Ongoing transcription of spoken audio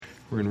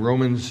We're in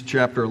Romans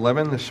chapter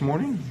 11 this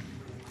morning.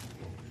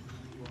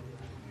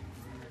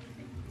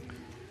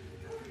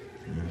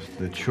 As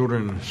the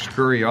children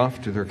scurry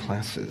off to their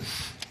classes.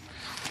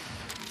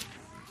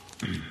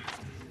 I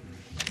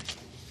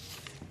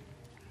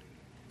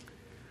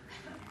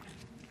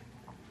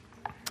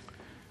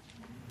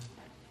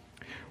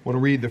want to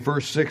read the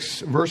first 6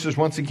 verses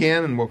once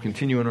again, and we'll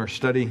continue in our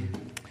study.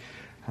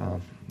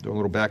 Do a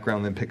little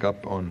background, then pick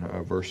up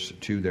on verse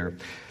 2 there.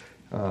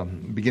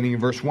 Beginning in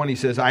verse 1, he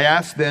says, I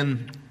ask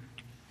then,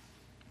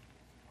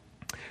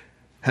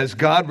 has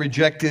God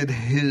rejected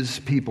his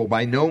people?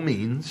 By no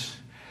means,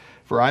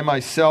 for I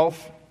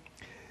myself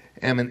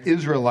am an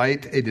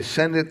Israelite, a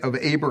descendant of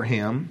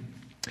Abraham,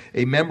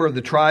 a member of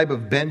the tribe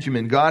of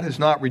Benjamin. God has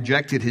not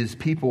rejected his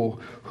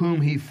people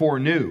whom he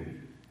foreknew.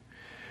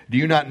 Do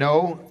you not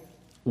know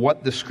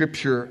what the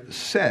scripture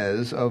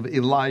says of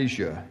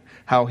Elijah,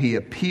 how he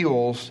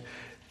appeals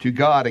to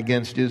God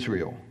against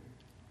Israel?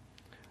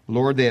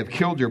 Lord, they have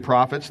killed your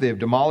prophets, they have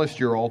demolished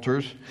your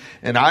altars,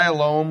 and I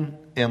alone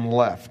am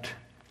left,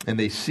 and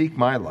they seek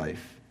my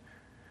life.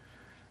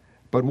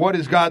 But what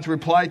is God's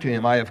reply to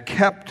him? I have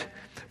kept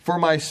for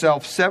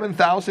myself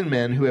 7,000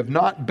 men who have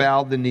not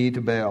bowed the knee to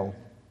Baal.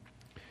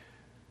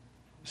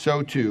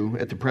 So too,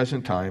 at the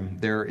present time,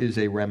 there is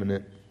a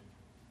remnant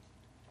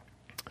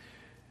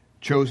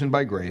chosen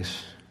by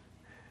grace,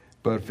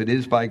 but if it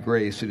is by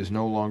grace, it is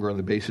no longer on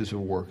the basis of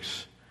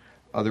works.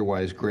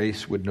 Otherwise,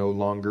 grace would no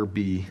longer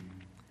be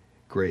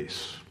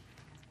grace.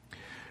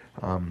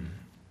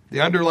 The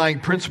underlying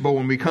principle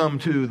when we come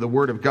to the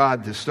Word of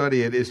God to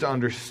study it is to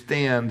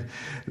understand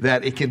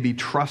that it can be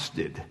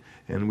trusted.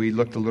 And we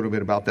looked a little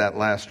bit about that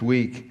last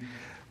week,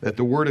 that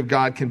the Word of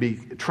God can be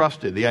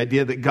trusted. The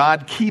idea that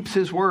God keeps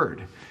His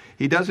Word.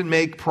 He doesn't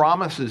make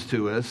promises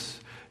to us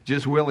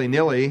just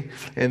willy-nilly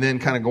and then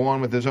kind of go on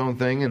with His own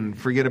thing and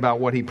forget about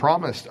what He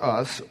promised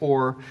us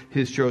or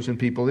His chosen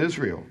people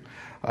Israel.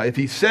 If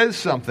he says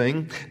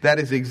something, that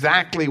is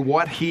exactly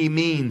what he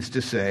means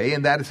to say,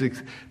 and that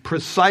is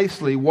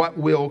precisely what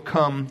will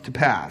come to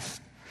pass.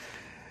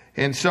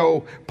 And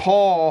so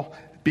Paul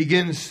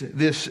begins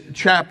this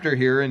chapter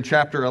here in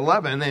chapter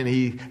 11, and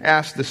he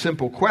asks the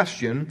simple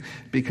question,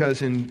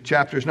 because in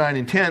chapters 9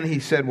 and 10 he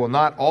said, well,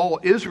 not all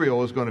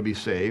Israel is going to be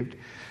saved.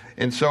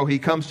 And so he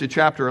comes to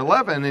chapter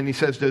 11 and he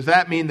says, does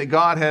that mean that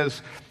God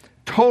has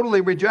totally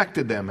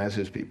rejected them as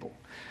his people?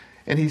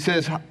 And he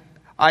says,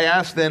 I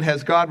ask then,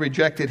 has God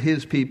rejected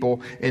his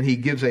people? And he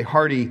gives a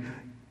hearty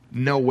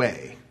no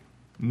way.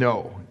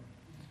 No.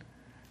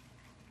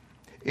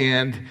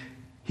 And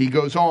he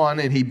goes on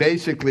and he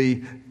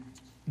basically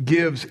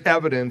gives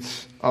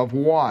evidence of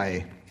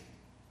why.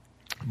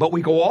 But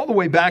we go all the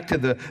way back to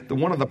the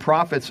one of the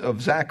prophets of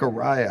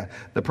Zechariah,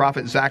 the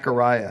prophet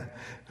Zechariah,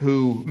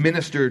 who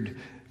ministered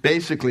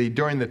basically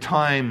during the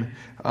time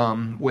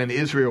when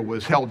Israel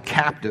was held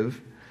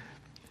captive.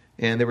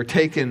 And they were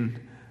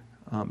taken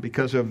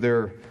because of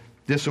their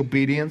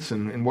disobedience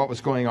and what was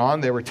going on.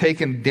 They were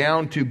taken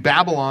down to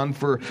Babylon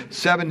for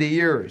 70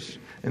 years.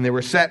 And they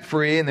were set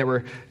free and they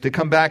were to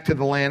come back to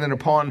the land. And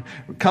upon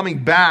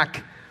coming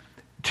back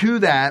to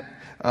that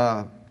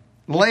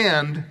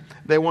land,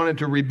 they wanted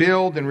to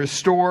rebuild and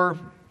restore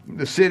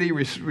the city,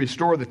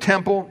 restore the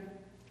temple.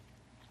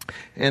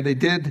 And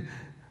they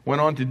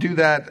went on to do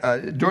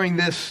that. During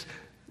this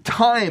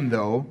time,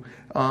 though,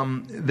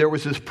 there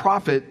was this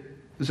prophet,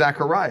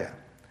 Zechariah.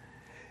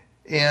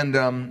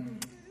 And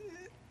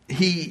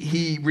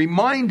he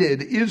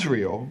reminded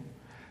Israel,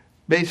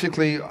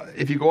 basically,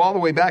 if you go all the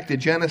way back to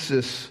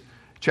Genesis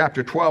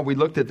chapter 12, we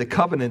looked at the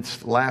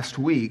covenants last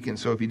week. And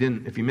so if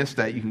you missed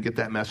that, you can get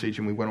that message.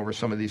 And we went over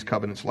some of these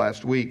covenants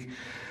last week.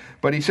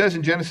 But he says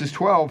in Genesis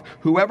 12,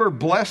 whoever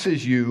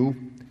blesses you,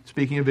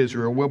 speaking of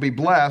Israel, will be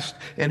blessed,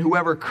 and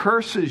whoever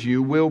curses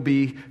you will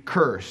be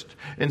cursed.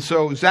 And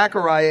so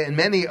Zechariah and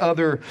many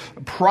other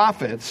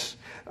prophets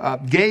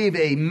gave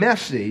a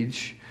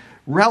message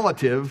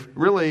relative,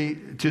 really,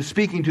 to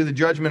speaking to the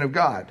judgment of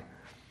God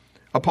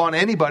upon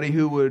anybody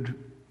who would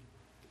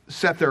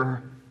set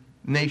their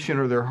nation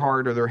or their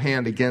heart or their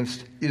hand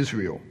against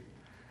Israel.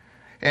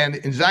 And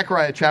in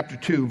Zechariah chapter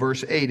 2,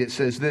 verse 8, it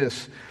says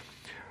this,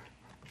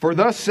 for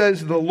thus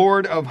says the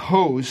Lord of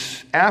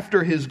hosts,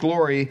 after his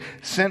glory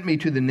sent me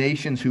to the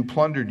nations who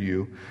plundered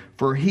you,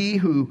 for he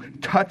who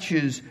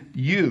touches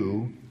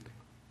you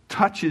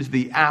touches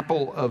the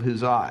apple of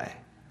his eye.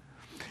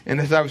 And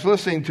as I was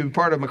listening to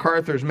part of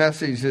MacArthur's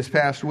message this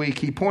past week,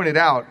 he pointed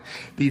out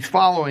these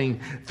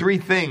following 3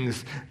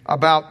 things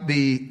about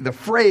the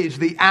phrase,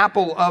 the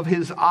apple of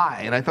his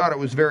eye. And I thought it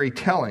was very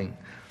telling,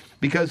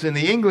 because in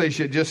the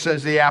English it just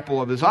says the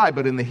apple of his eye,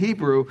 but in the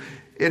Hebrew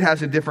it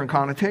has a different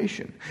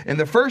connotation. And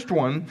the first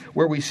one,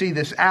 where we see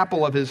this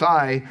apple of his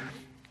eye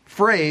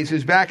phrase,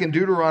 is back in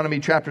Deuteronomy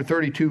chapter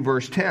 32,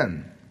 verse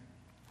 10.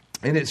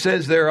 And it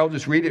says there, I'll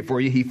just read it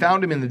for you. He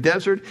found him in the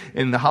desert,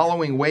 in the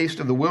hollowing waste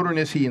of the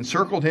wilderness. He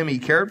encircled him, he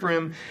cared for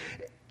him,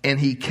 and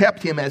he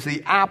kept him as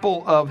the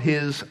apple of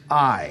his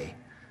eye.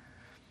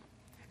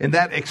 And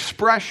that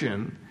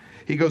expression,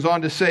 he goes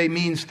on to say,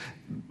 means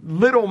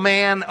little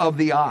man of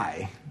the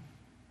eye.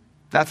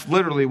 That's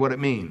literally what it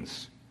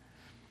means.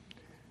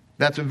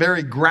 That's a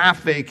very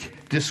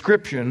graphic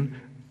description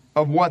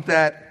of what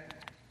that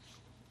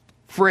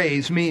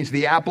phrase means,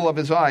 the apple of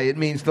his eye. It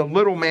means the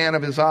little man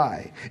of his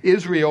eye.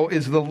 Israel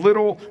is the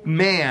little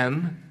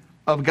man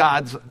of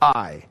God's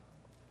eye.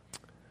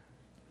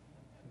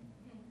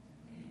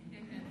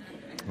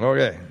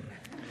 Okay.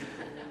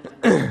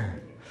 I'm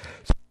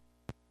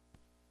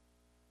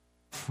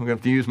going to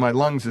have to use my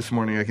lungs this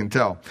morning, I can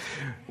tell.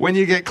 When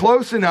you get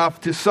close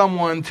enough to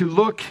someone to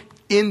look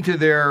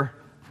into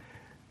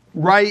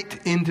right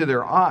into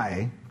their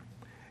eye,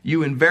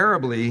 you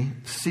invariably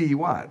see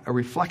what? A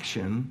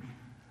reflection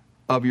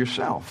of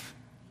yourself.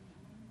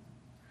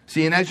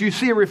 See, and as you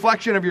see a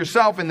reflection of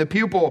yourself in the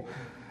pupil,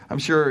 I'm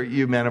sure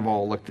you men have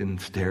all looked and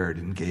stared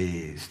and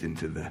gazed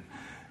into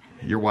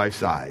your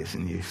wife's eyes,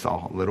 and you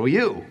saw little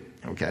you,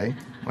 okay?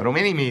 Little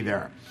mini me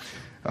there.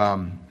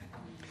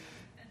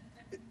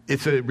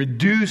 It's a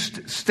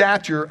reduced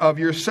stature of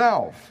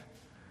yourself.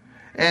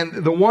 And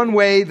the one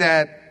way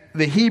that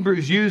the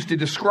Hebrews used to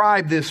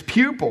describe this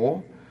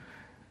pupil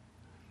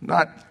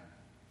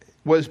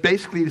was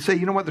basically to say,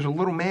 you know what, there's a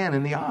little man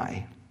in the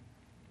eye.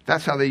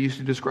 That's how they used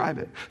to describe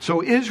it.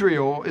 So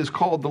Israel is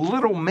called the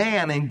little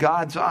man in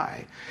God's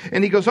eye.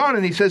 And he goes on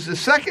and he says the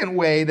second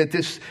way that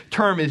this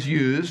term is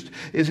used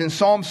is in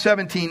Psalm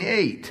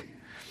 17:8.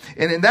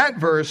 And in that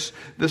verse,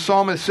 the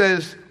psalmist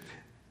says,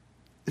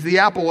 the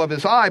apple of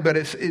his eye, but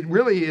it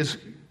really is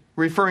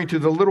referring to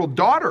the little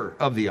daughter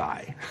of the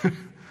eye.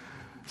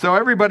 So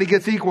everybody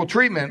gets equal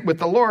treatment with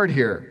the Lord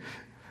here.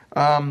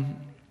 And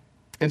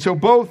so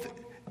both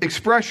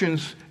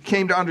expressions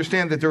came to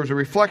understand that there was a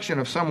reflection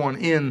of someone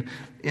in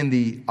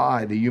the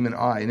eye, the human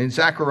eye. And in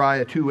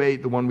Zechariah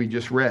 2:8, the one we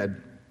just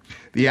read,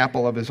 the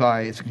apple of his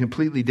eye, it's a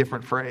completely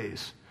different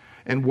phrase.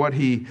 And what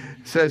he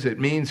says it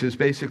means is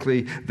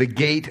basically the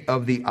gate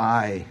of the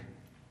eye.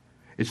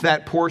 It's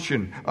that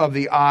portion of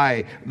the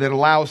eye that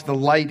allows the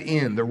light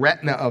in, the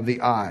retina of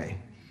the eye.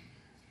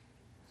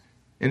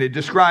 And it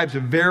describes a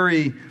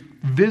very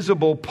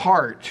visible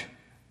part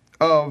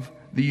of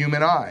the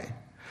human eye.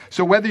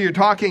 So whether you're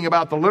talking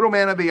about the little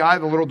man of the eye,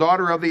 the little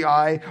daughter of the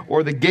eye,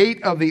 or the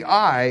gate of the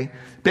eye,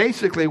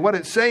 basically what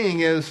it's saying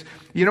is,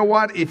 you know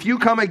what? If you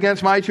come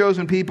against my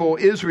chosen people,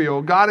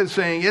 Israel, God is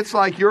saying, it's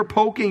like you're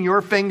poking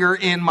your finger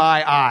in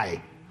my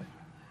eye.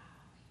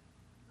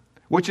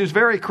 Which is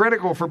very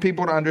critical for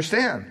people to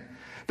understand.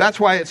 That's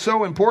why it's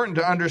so important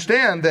to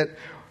understand that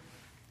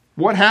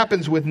what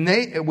happens with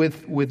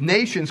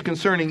nations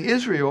concerning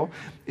Israel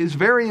is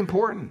very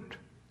important.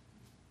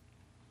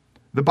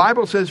 The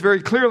Bible says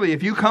very clearly,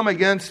 if you come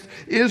against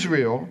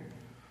Israel,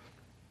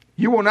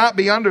 you will not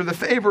be under the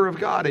favor of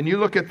God. And you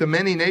look at the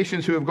many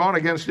nations who have gone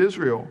against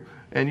Israel,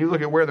 and you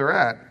look at where they're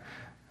at,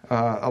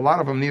 a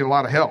lot of them need a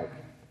lot of help.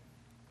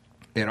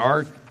 And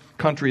our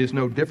country is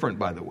no different,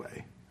 by the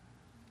way.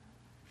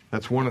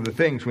 That's one of the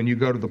things when you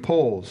go to the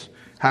polls.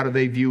 How do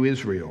they view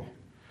Israel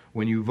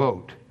when you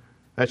vote?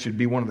 That should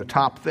be one of the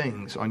top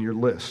things on your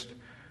list.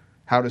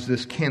 How does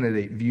this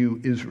candidate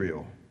view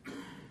Israel?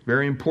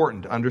 Very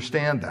important to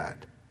understand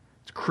that.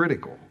 It's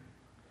critical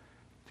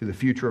to the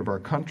future of our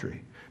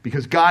country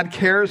because God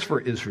cares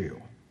for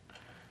Israel.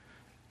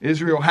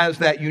 Israel has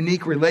that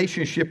unique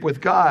relationship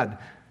with God.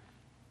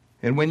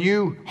 And when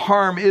you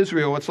harm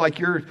Israel, it's like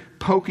you're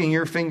poking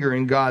your finger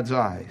in God's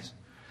eyes.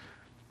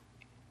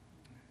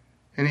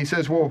 And he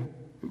says, well,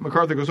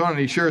 MacArthur goes on and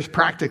he shares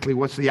practically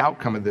what's the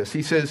outcome of this.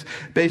 He says,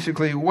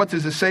 basically, what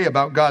does it say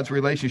about God's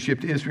relationship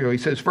to Israel? He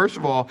says, first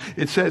of all,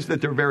 it says that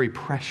they're very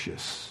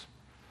precious.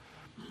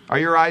 Are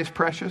your eyes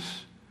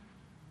precious?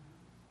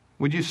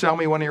 Would you sell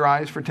me one of your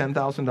eyes for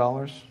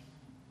 $10,000?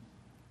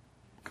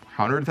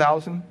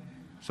 $100,000?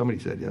 Somebody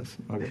said yes.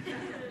 Okay.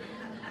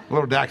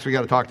 Little Dax, we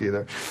got to talk to you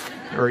there.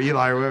 Or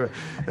Eli, or whatever.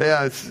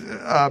 Yeah,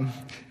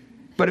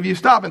 but if you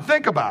stop and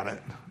think about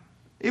it,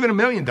 even $1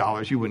 million,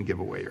 you wouldn't give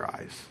away your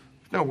eyes.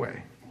 No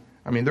way.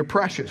 I mean, they're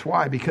precious.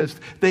 Why? Because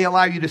they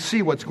allow you to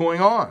see what's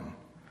going on.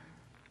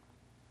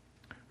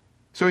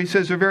 So he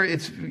says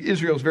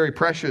Israel's very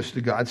precious to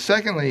God.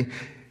 Secondly,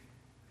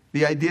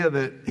 the idea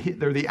that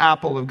they're the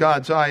apple of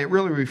God's eye, it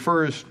really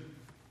refers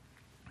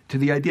to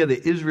the idea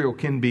that Israel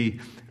can be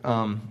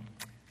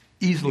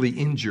easily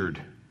injured.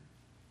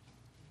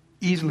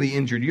 Easily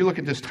injured. You look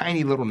at this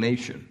tiny little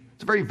nation.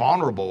 It's very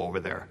vulnerable over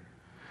there.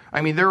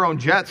 I mean, their own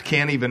jets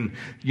can't even,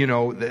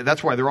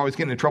 that's why they're always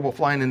getting in trouble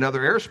flying into other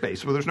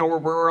airspace, where there's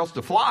nowhere else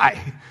to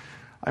fly.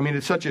 I mean,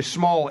 it's such a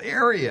small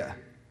area.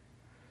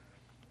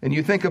 And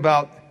you think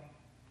about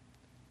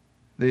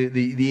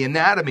the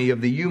anatomy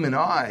of the human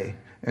eye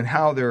and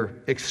how they're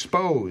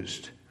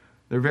exposed.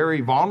 They're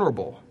very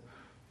vulnerable.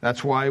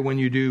 That's why when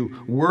you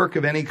do work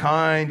of any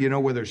kind,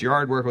 whether it's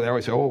yard work, they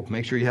always say, oh,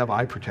 make sure you have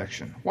eye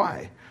protection.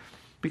 Why?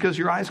 Because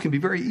your eyes can be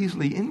very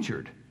easily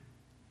injured.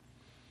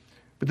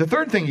 But the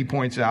third thing he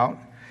points out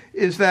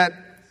is that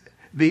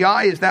the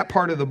eye is that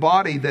part of the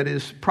body that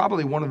is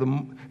probably one of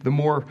the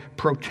more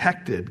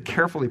protected,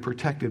 carefully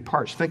protected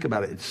parts. Think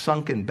about it. It's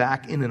sunken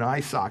back in an eye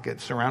socket,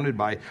 surrounded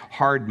by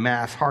hard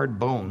mass, hard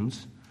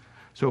bones.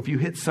 So if you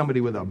hit somebody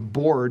with a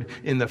board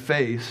in the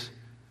face,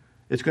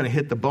 It's going to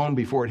hit the bone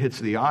before it hits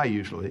the eye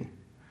usually.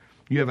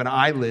 You have an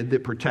eyelid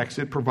that protects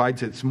it,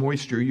 provides its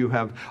moisture. You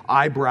have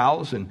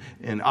eyebrows and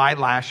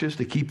eyelashes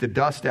to keep the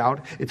dust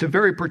out. It's a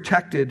very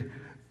protected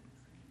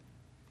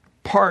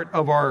part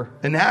of our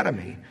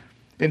anatomy.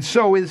 And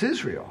so is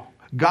Israel.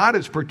 God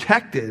is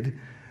protected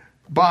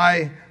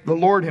by the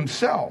Lord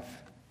himself.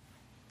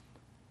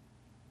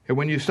 And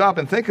when you stop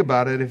and think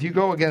about it, if you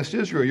go against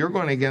Israel, you're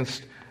going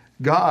against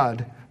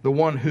God, the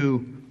one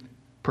who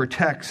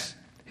protects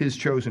his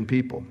chosen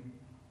people.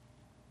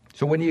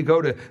 So when you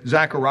go to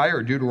Zechariah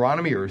or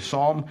Deuteronomy or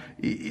Psalm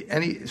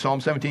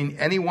 17,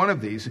 any one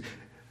of these,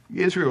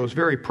 Israel is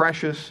very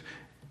precious,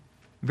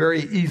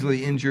 very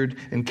easily injured,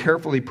 and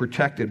carefully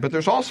protected. But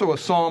there's also a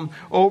psalm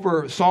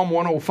over Psalm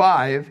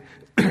 105,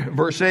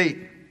 verse 8.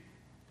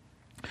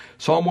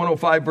 Psalm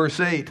 105, verse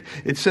 8,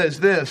 it says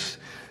this,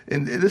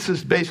 and this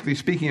is basically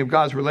speaking of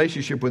God's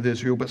relationship with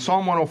Israel, but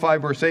Psalm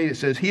 105, verse 8, it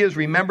says, He has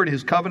remembered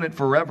his covenant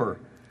forever.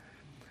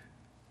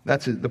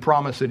 That's the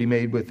promise that he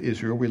made with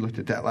Israel. We looked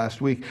at that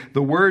last week.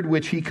 The word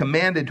which he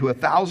commanded to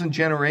 1,000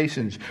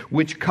 generations,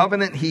 which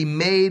covenant he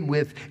made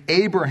with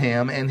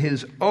Abraham and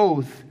his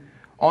oath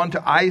unto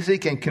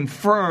Isaac, and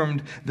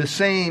confirmed the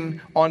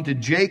same unto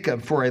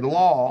Jacob for a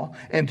law,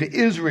 and to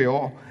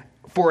Israel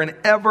for an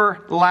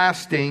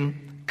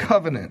everlasting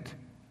covenant.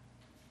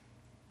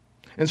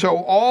 And so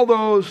all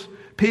those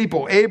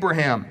people,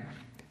 Abraham,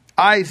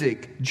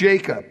 Isaac,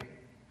 Jacob,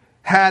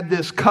 had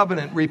this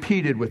covenant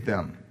repeated with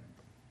them.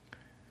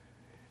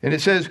 And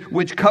it says,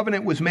 which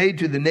covenant was made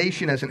to the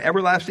nation as an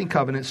everlasting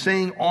covenant,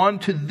 saying,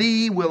 unto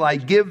thee will I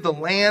give the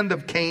land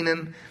of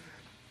Canaan,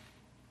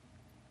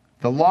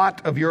 the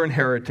lot of your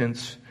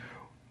inheritance,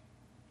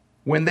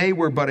 when they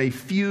were but a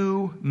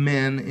few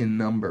men in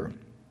number.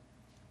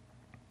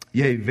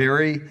 Yea,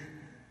 very,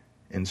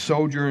 and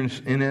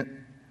sojourners in it.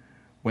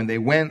 When they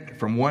went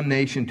from one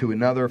nation to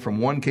another, from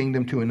one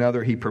kingdom to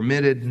another, he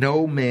permitted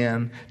no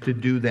man to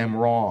do them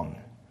wrong.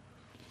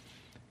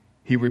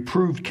 He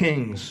reproved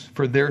kings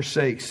for their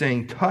sake,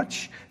 saying,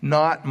 touch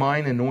not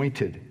mine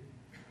anointed,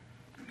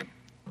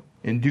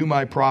 and do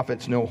my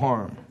prophets no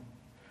harm.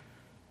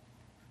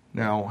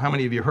 Now, how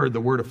many of you heard the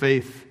Word of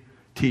Faith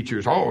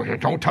teachers,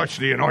 don't touch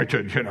the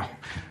anointed,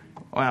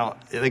 Well,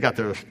 they got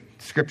their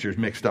scriptures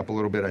mixed up a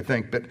little bit, I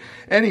think. But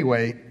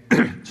anyway,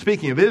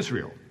 speaking of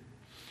Israel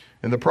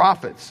and the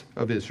prophets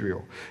of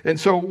Israel. And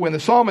so when the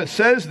psalmist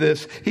says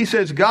this, he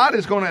says God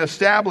is going to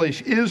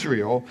establish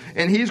Israel,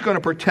 and he's going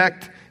to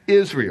protect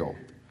Israel,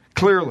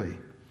 clearly.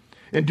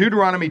 In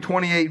Deuteronomy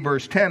 28,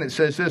 verse 10, it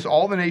says this,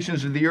 all the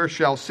nations of the earth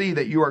shall see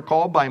that you are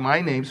called by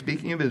my name,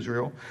 speaking of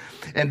Israel,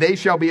 and they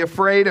shall be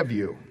afraid of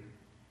you.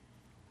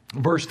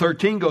 Verse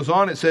 13 goes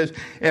on, it says,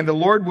 and the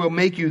Lord will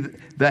make you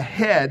the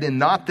head and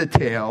not the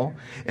tail,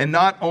 and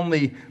not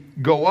only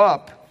go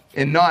up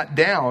and not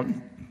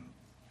down,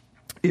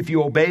 if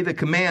you obey the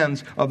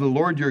commands of the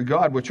Lord your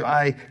God, which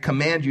I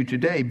command you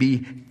today,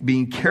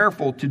 being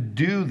careful to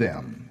do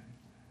them.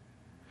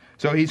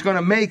 So he's going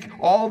to make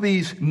all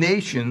these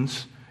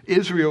nations,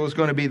 Israel is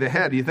going to be the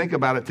head. You think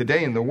about it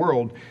today in the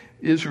world,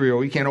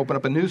 Israel, you can't open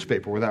up a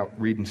newspaper without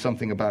reading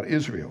something about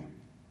Israel.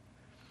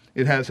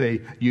 It has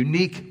a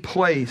unique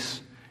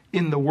place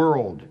in the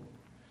world.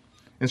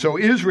 And so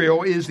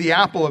Israel is the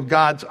apple of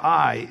God's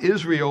eye.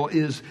 Israel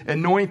is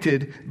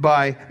anointed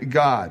by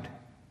God.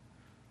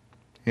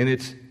 And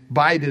it's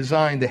by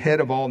design the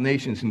head of all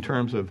nations in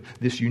terms of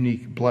this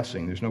unique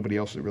blessing. There's nobody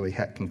else that really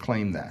can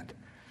claim that.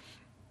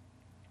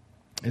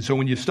 And so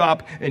when you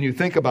stop and you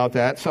think about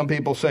that, some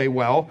people say,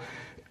 well,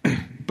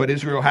 but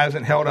Israel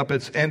hasn't held up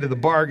its end of the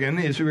bargain.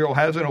 Israel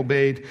hasn't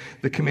obeyed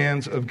the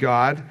commands of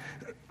God.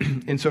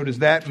 And so does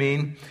that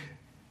mean,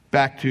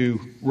 back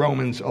to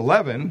Romans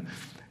 11,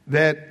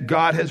 that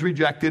God has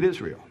rejected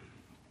Israel?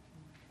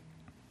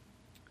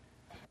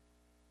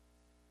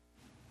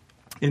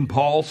 And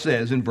Paul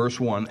says in verse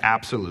 1,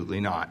 absolutely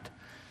not.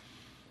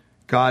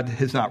 God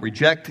has not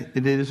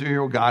rejected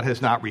Israel. God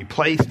has not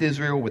replaced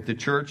Israel with the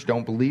church.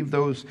 Don't believe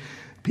those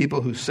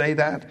people who say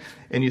that.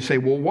 And you say,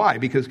 well, why?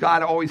 Because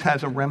God always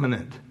has a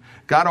remnant.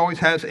 God always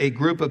has a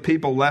group of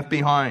people left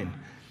behind.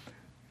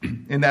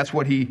 And that's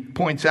what he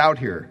points out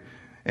here.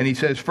 And he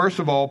says, first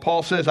of all,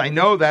 Paul says, I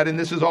know that, and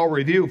this is all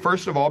review.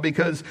 First of all,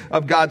 because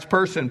of God's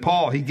person,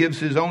 Paul, he gives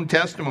his own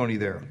testimony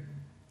there.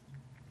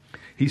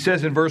 He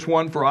says in verse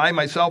 1, for I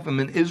myself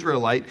am an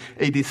Israelite,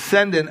 a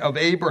descendant of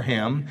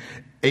Abraham,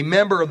 a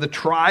member of the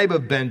tribe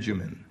of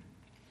Benjamin,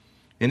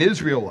 an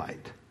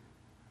Israelite.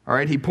 All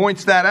right, he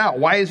points that out.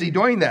 Why is he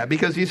doing that?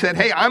 Because he said,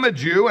 hey, I'm a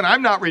Jew and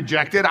I'm not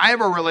rejected. I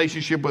have a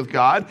relationship with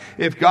God.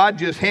 If God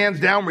just hands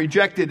down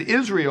rejected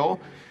Israel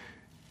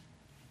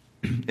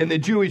and the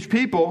Jewish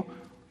people,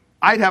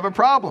 I'd have a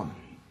problem.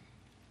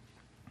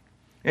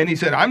 And he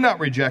said, I'm not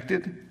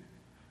rejected.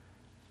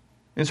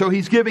 And so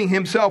he's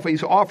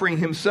offering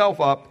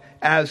himself up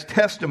as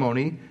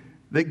testimony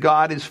that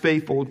God is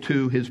faithful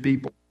to his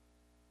people.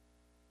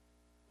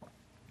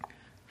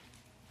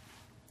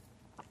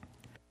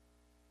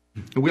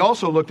 We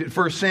also looked at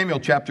 1 Samuel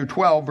chapter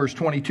 12, verse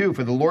 22.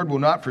 For the Lord will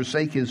not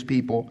forsake his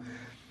people,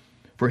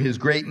 for his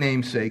great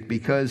name's sake,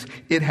 because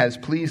it has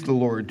pleased the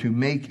Lord to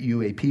make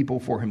you a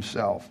people for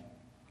himself.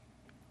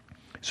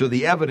 So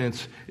the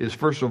evidence is,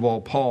 first of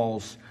all,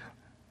 Paul's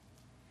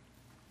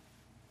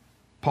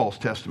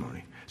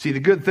testimony. See, the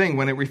good thing,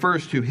 when it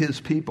refers to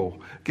his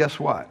people, guess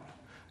what?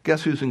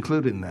 Guess who's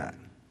included in that?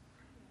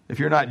 If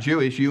you're not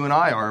Jewish, you and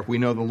I are, if we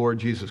know the Lord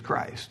Jesus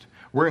Christ.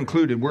 We're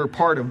included. We're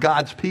part of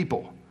God's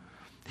people.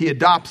 He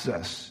adopts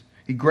us.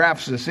 He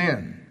grafts us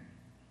in.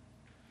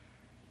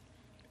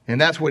 And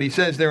that's what he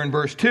says there in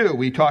verse 2.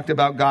 We talked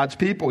about God's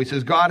people. He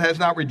says, God has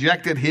not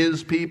rejected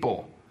his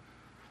people.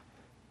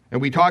 And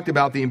we talked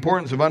about the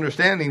importance of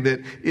understanding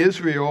that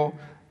Israel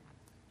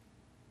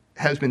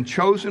has been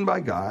chosen by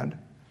God.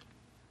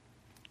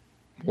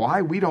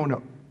 Why? We don't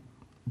know.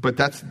 But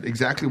that's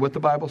exactly what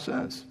the Bible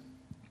says.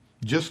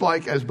 Just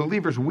like as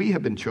believers, we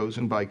have been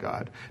chosen by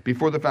God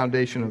before the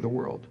foundation of the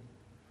world.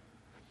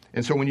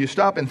 And so when you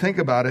stop and think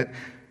about it,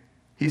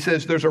 he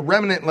says there's a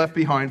remnant left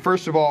behind.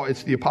 First of all,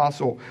 it's the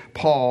Apostle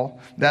Paul.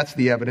 That's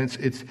the evidence.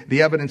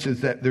 The evidence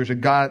is that there's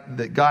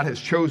that God has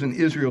chosen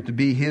Israel to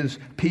be his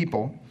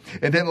people.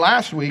 And then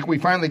last week, we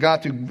finally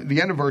got to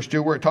the end of verse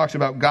 2 where it talks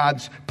about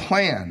God's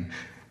plan.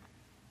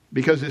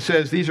 Because it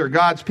says these are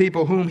God's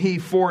people whom he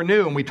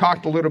foreknew. And we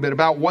talked a little bit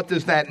about what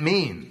does that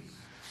mean.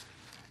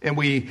 And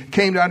we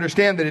came to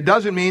understand that it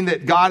doesn't mean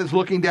that God is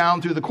looking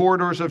down through the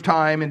corridors of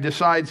time and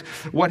decides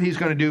what he's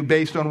going to do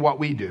based on what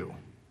we do.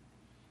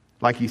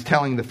 Like he's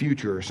telling the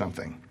future or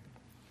something.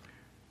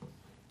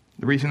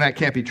 The reason that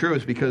can't be true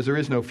is because there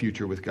is no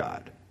future with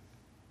God.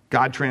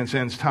 God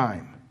transcends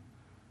time.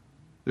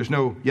 There's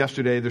no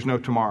yesterday, there's no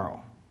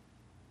tomorrow.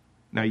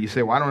 Now you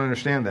say, well, I don't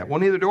understand that.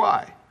 Well, neither do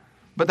I.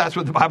 But that's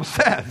what the Bible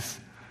says.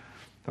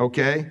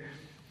 Okay?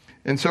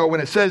 And so when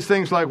it says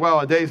things like,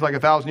 well, a day is like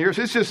 1,000 years,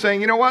 it's just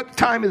saying, you know what?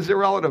 Time is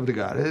irrelevant to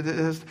God.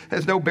 It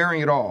has no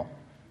bearing at all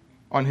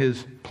on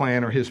his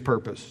plan or his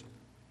purpose.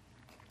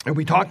 And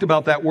we talked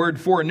about that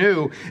word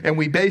foreknew, and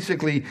we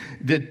basically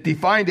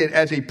defined it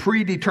as a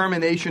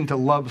predetermination to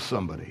love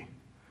somebody.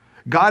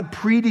 God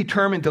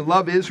predetermined to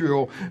love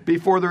Israel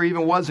before there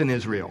even was an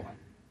Israel.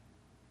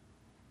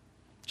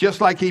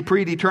 Just like he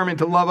predetermined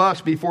to love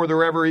us before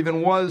there ever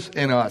even was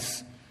an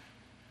us.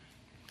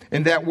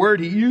 And that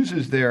word he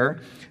uses there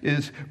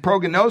is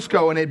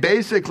prognosko, and it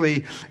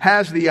basically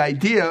has the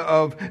idea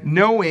of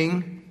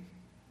knowing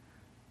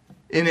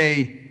in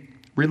a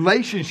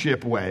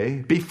relationship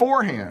way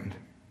beforehand.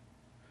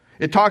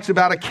 It talks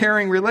about a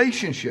caring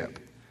relationship.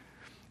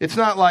 It's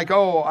not like,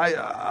 oh,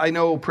 I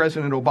know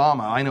President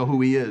Obama. I know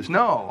who he is.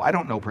 No, I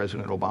don't know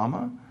President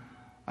Obama.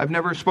 I've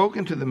never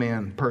spoken to the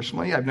man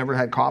personally. I've never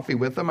had coffee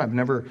with him. I've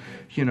never,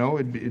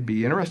 it'd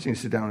be interesting to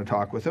sit down and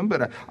talk with him,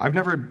 but I've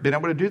never been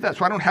able to do that.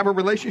 So I don't have a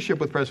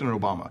relationship with President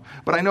Obama,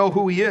 but I know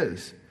who he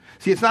is.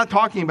 See, it's not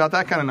talking about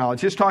that kind of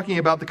knowledge. It's talking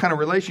about the kind of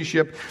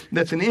relationship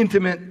that's an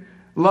intimate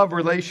love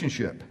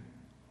relationship.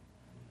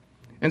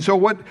 And so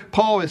what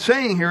Paul is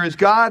saying here is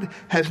God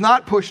has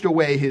not pushed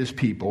away his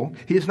people.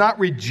 He has not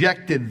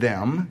rejected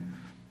them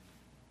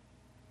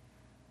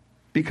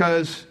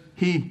because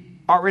he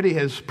already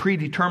has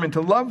predetermined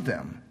to love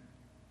them.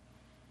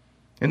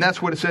 And that's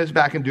what it says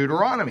back in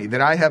Deuteronomy, that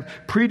I have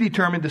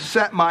predetermined to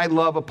set my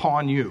love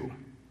upon you.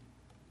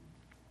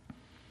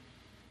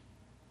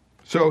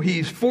 So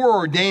he's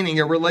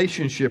foreordaining a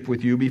relationship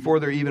with you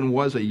before there even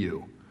was a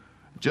you,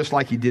 just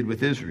like he did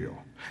with Israel.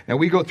 And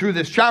we go through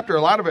this chapter,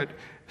 a lot of it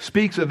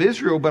speaks of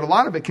Israel, but a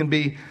lot of it can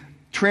be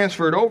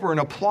transferred over and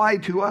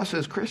applied to us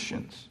as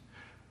Christians.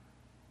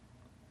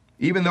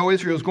 Even though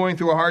Israel's going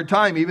through a hard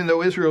time, even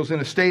though Israel's in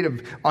a state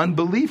of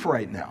unbelief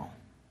right now.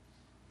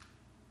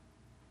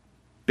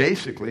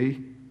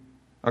 Basically,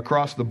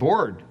 across the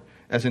board,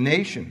 as a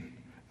nation,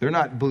 they're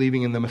not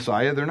believing in the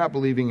Messiah. They're not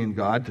believing in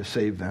God to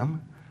save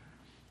them.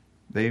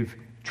 They've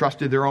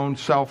trusted their own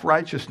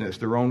self-righteousness,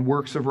 their own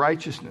works of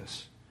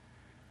righteousness.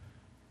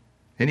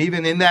 And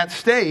even in that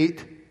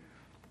state,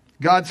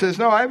 God says,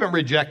 no, I haven't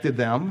rejected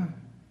them.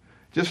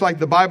 Just like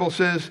the Bible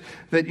says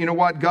that, you know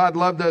what, God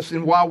loved us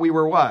and while we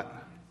were what?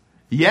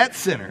 Yet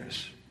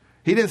sinners.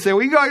 He didn't say,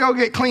 well, you got to go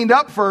get cleaned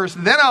up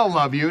first, then I'll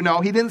love you.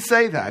 No, he didn't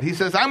say that. He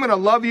says, I'm going to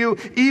love you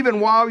even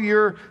while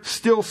you're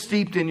still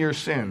steeped in your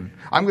sin.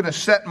 I'm going to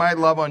set my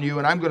love on you,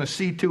 and I'm going to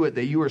see to it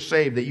that you are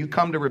saved, that you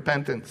come to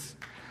repentance.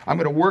 I'm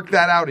going to work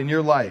that out in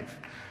your life.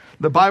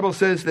 The Bible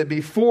says that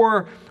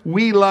before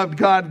we loved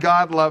God,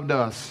 God loved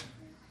us.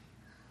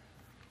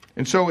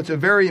 And so it's a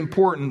very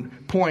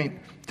important point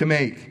to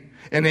make.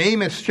 In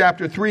Amos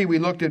chapter 3, we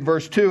looked at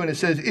verse 2, and it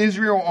says,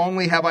 Israel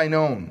only have I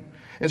known.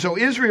 And so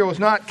Israel is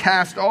not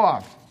cast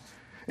off.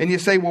 And you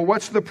say, well,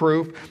 what's the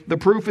proof? The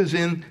proof is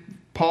in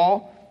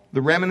Paul,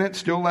 the remnant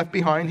still left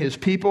behind, his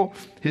people,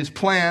 his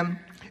plan.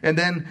 And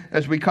then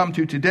as we come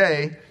to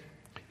today,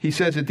 he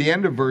says at the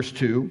end of verse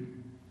 2,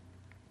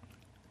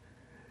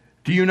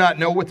 do you not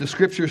know what the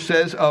scripture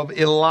says of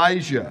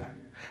Elijah,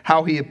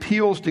 how he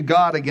appeals to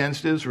God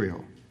against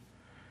Israel?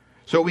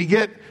 So we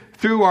get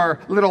through our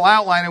little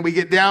outline and we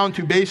get down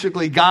to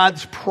basically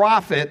God's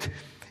prophet,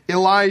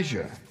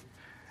 Elijah.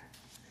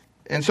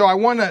 And so I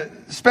want to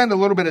spend a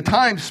little bit of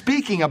time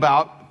speaking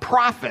about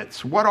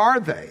prophets. What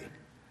are they?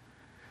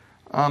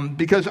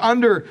 Because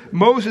under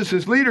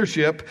Moses'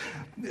 leadership,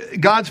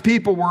 God's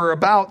people were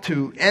about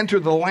to enter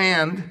the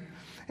land,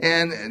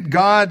 and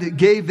God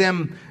gave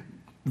them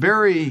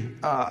very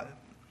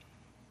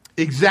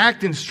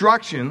exact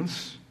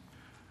instructions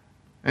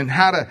and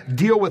how to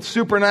deal with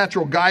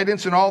supernatural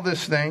guidance and all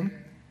this thing.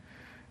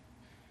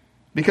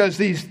 Because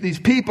these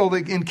people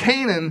in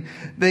Canaan,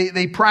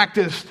 they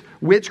practiced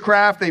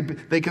witchcraft,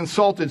 they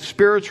consulted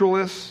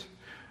spiritualists,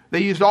 they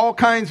used all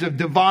kinds of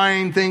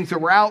divine things that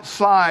were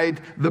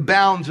outside the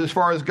bounds as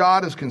far as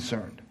God is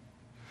concerned.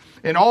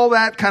 And all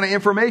that kind of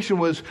information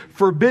was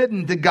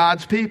forbidden to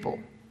God's people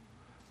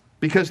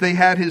because they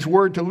had His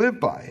word to live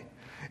by.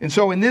 And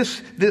so in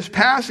this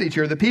passage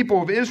here, the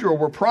people of Israel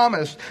were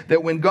promised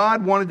that when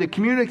God wanted to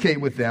communicate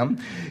with them,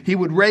 He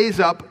would raise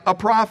up a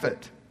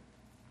prophet.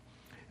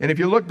 And if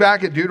you look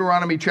back at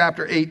Deuteronomy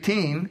chapter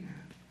 18,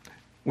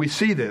 we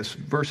see this,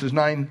 verses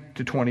 9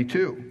 to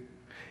 22.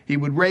 He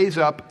would raise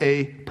up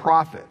a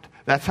prophet.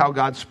 That's how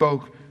God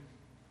spoke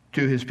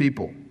to His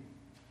people.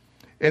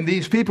 And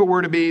these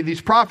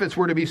prophets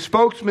were to be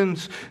spokesmen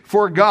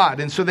for God.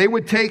 And so they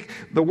would take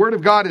the word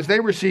of God as they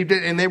received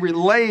it and they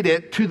relayed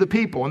it to the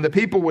people. And the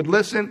people would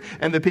listen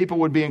and the people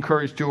would be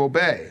encouraged to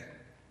obey.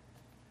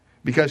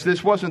 Because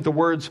this wasn't the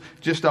words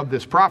just of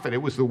this prophet.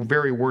 It was the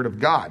very word of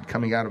God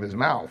coming out of his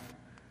mouth.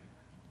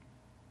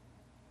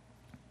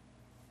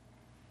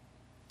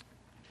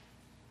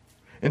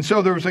 And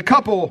so there was a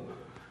couple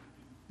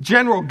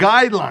general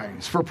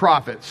guidelines for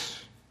prophets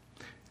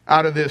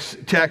out of this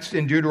text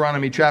in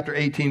Deuteronomy chapter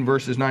 18,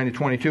 verses 9 to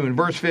 22. In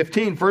verse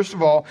 15, first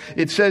of all,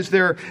 it says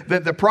there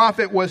that the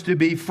prophet was to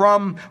be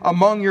from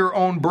among your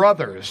own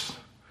brothers.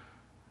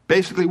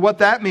 Basically, what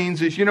that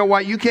means is, you know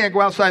what, you can't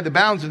go outside the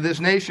bounds of this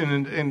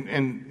nation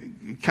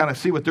and kind of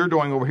see what they're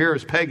doing over here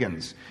as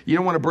pagans. You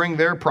don't want to bring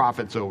their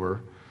prophets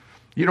over.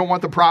 You don't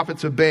want the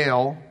prophets of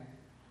Baal,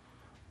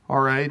 all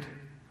right,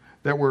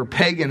 that were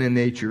pagan in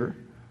nature,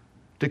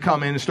 to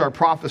come in and start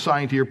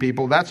prophesying to your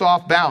people. That's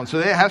off bounds. So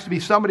there has to be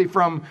somebody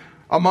from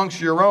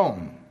amongst your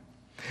own.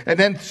 And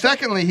then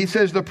secondly, he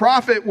says the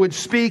prophet would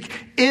speak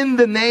in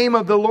the name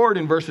of the Lord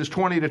in verses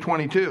 20 to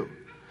 22.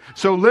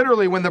 So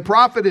literally, when the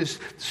prophet is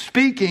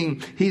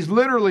speaking, he's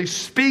literally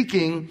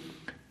speaking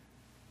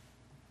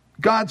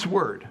God's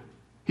word.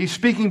 He's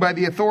speaking by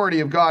the authority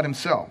of God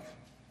Himself.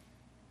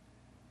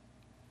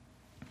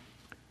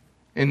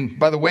 And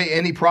by the way,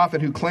 any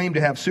prophet who claimed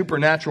to have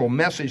supernatural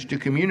message to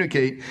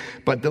communicate,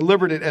 but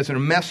delivered it as a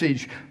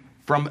message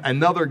from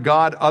another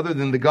God other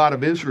than the God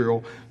of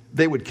Israel,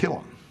 they would kill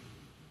him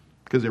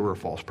because they were a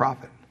false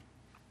prophet.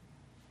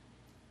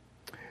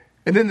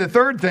 And then the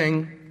third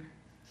thing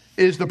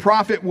is the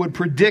prophet would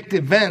predict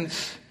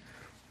events.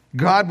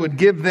 God would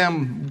give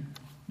them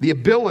the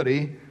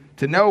ability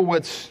to know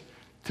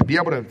to be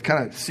able to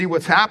kind of see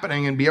what's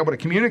happening and be able to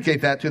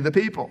communicate that to the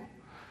people.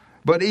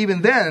 But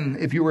even then,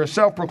 if you were a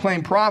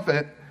self-proclaimed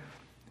prophet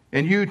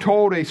and you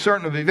told a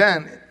certain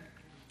event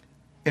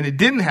and it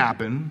didn't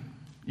happen,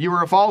 you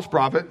were a false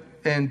prophet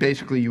and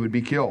basically you would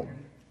be killed.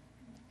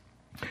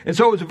 And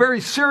so it was very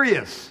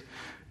serious.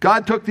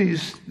 God took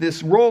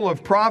this role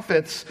of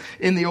prophets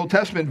in the Old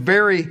Testament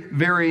very,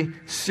 very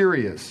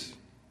serious.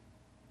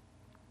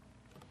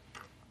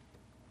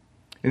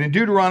 And in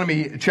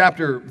Deuteronomy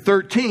chapter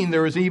 13,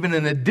 there was even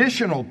an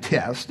additional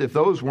test, if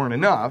those weren't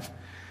enough.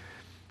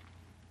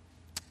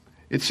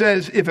 It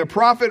says, if a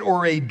prophet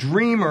or a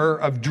dreamer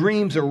of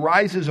dreams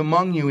arises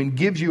among you and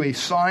gives you a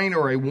sign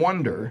or a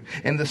wonder,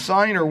 and the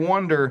sign or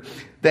wonder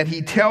that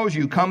he tells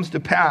you comes to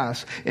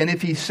pass, and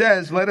if he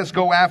says, let us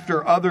go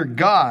after other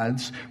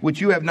gods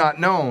which you have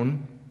not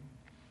known,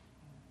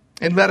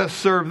 and let us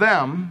serve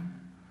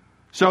them.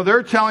 So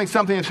they're telling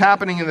something that's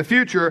happening in the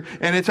future,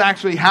 and it's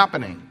actually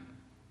happening.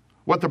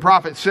 What the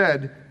prophet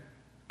said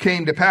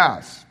came to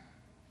pass.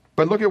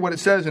 But look at what it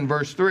says in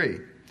verse 3.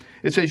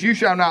 It says, you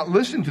shall not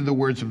listen to the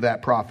words of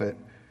that prophet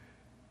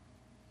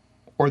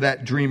or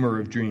that dreamer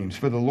of dreams.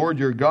 For the Lord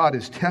your God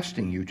is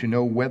testing you to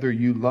know whether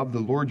you love the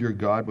Lord your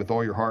God with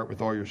all your heart,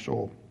 with all your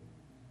soul.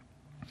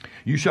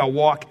 You shall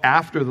walk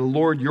after the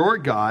Lord your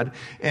God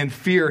and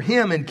fear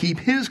Him and keep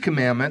His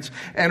commandments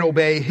and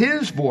obey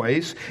His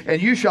voice, and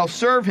you shall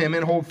serve Him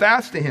and hold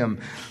fast to Him.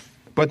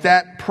 But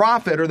that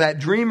prophet or that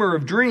dreamer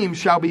of dreams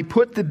shall be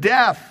put to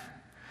death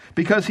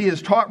because he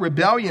has taught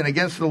rebellion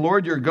against the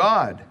Lord your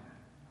God,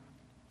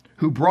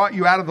 who brought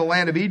you out of the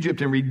land of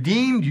Egypt and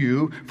redeemed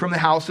you from the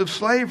house of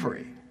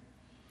slavery,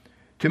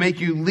 to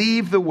make you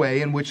leave the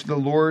way in which the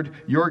Lord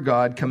your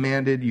God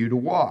commanded you to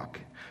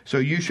walk. So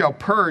you shall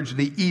purge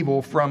the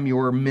evil from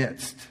your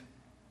midst.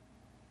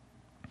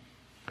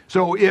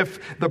 So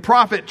if the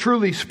prophet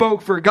truly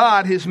spoke for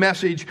God, his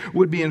message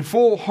would be in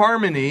full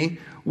harmony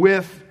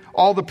with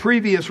all the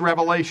previous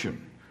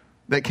revelation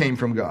that came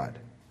from God.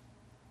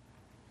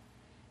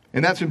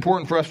 And that's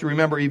important for us to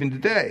remember even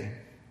today.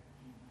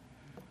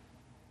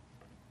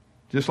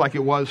 Just like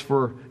it was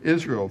for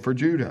Israel, for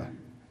Judah.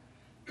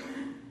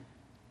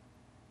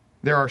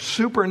 There are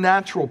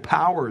supernatural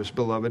powers,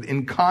 beloved,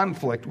 in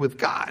conflict with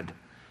God.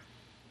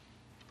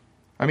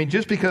 I mean,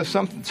 just because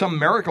some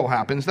miracle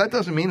happens, that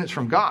doesn't mean it's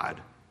from God.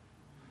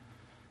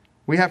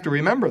 We have to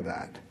remember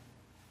that.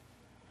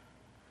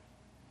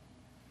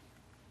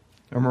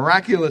 A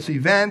miraculous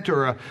event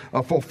or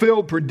a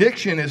fulfilled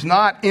prediction is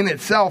not in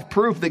itself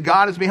proof that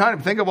God is behind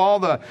it. Think of all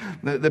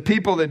the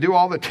people that do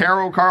all the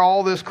tarot card,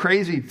 all this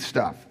crazy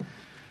stuff.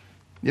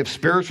 You have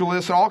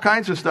spiritualists and all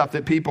kinds of stuff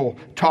that people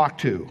talk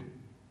to.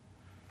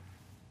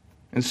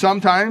 And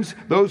sometimes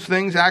those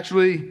things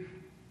actually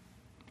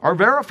are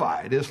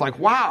verified. It's like,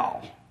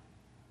 wow,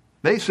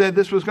 they said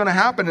this was going to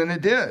happen and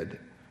it did.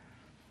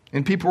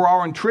 And people are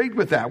all intrigued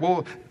with that.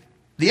 Well,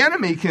 the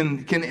enemy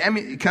can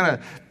kind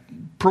of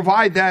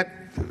provide that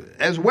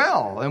as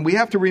well. And we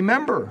have to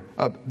remember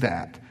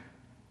that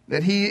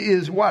he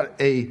is what?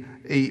 A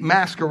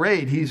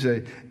masquerade. He's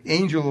an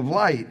angel of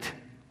light.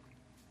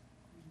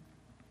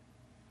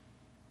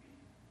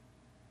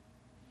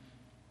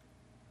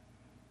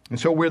 And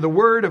so where the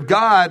word of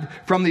God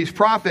from these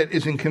prophets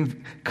is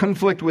in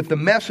conflict with the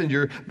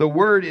messenger, the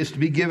word is to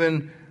be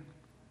given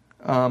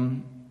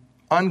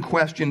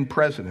unquestioned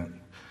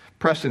precedent.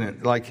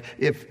 Like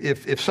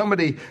if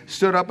somebody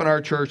stood up in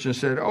our church and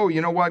said, oh, you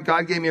know what?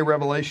 God gave me a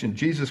revelation.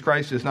 Jesus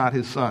Christ is not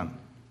his son.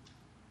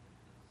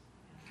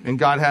 And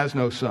God has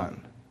no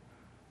son.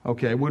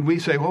 Okay, would we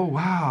say, oh,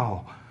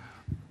 wow,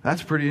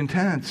 that's pretty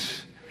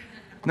intense?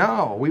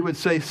 No, we would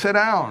say, sit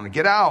down,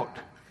 get out.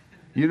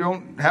 You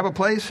don't have a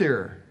place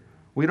here.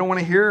 We don't want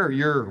to hear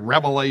your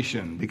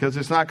revelation because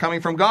it's not coming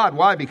from God.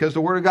 Why? Because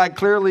the Word of God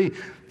clearly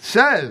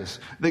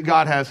says that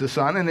God has a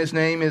Son and His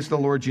name is the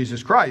Lord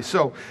Jesus Christ.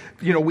 So,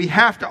 we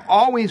have to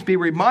always be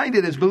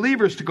reminded as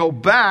believers to go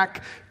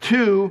back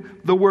to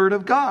the Word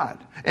of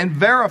God and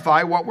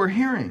verify what we're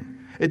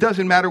hearing. It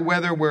doesn't matter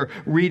whether we're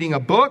reading a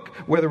book,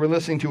 whether we're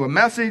listening to a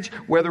message,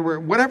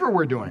 whatever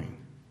we're doing.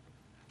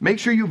 Make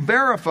sure you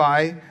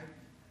verify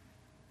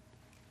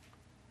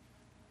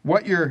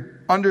what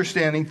you're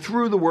understanding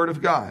through the Word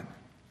of God.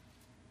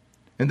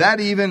 And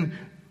that even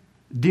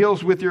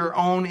deals with your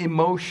own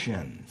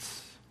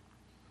emotions.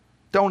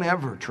 Don't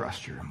ever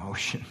trust your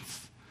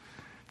emotions.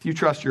 If you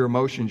trust your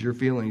emotions, your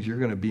feelings, you're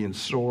going to be in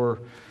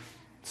sore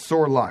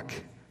luck.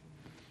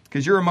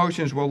 Because your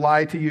emotions will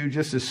lie to you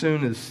just as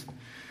soon as,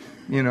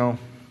 I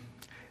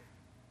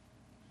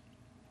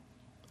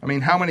mean,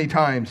 how many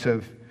times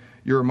have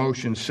your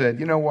emotions said,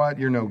 you know what,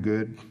 you're no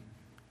good.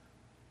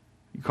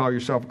 You call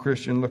yourself a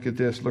Christian, look at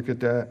this, look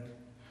at that.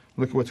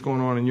 Look at what's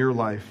going on in your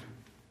life.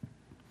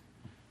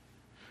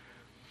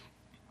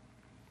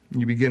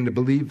 You begin to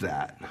believe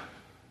that.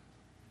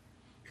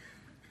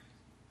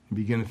 You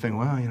begin to think,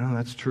 well,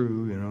 that's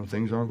true.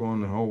 Things aren't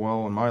going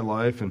well in my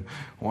life. And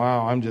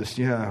wow, I'm just,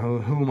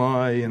 who am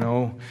I, I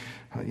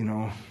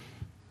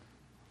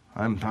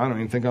don't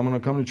even think I'm going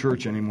to come to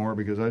church anymore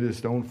because I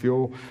just don't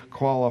feel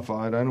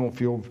qualified. I don't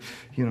feel,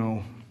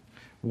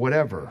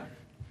 whatever.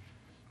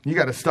 You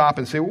got to stop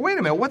and say, well, wait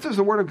a minute, what does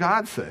the Word of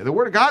God say? The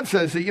Word of God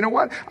says that, you know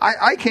what?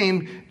 I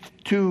came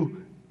to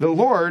the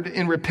Lord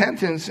in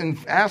repentance and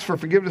asked for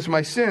forgiveness of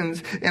my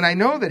sins, and I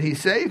know that He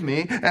saved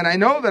me, and I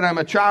know that I'm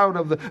a child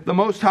of the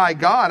Most High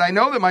God. I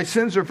know that my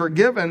sins are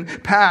forgiven,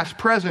 past,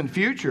 present,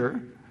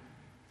 future.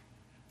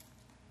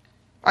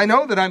 I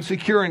know that I'm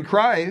secure in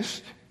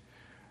Christ.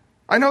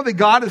 I know that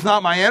God is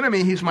not my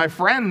enemy. He's my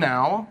friend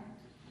now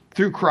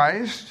through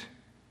Christ.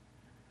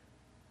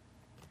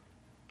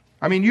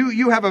 I mean,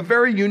 you have a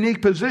very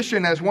unique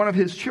position as one of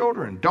His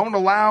children. Don't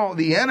allow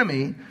the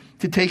enemy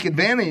to take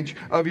advantage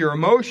of your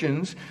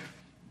emotions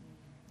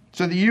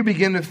so that you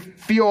begin to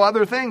feel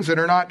other things that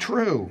are not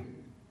true.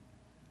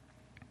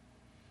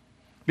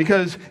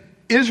 Because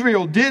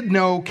Israel did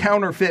know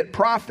counterfeit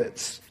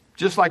prophets,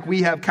 just like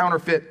we have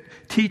counterfeit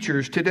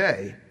teachers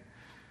today.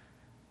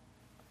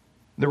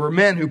 There were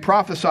men who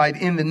prophesied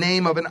in the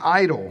name of an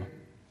idol.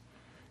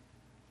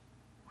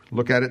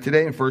 Look at it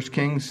today in 1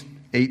 Kings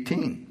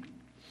 18.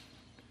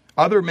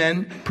 Other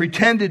men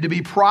pretended to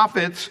be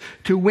prophets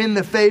to win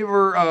the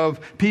favor of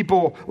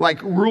people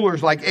like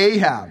rulers like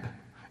Ahab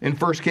in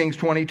 1 Kings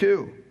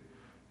 22.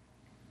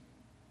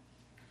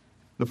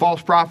 The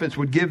false prophets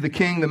would give the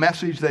king the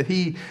message that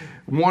he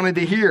wanted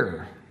to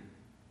hear.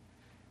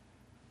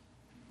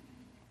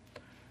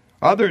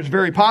 Others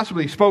very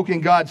possibly spoke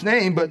in God's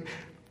name, but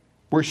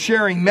were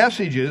sharing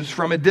messages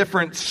from a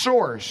different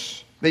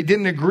source. They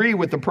didn't agree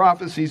with the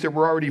prophecies that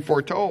were already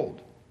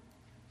foretold.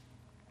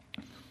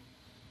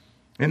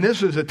 And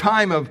this is a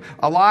time of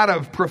a lot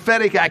of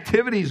prophetic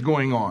activities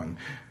going on.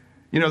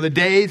 The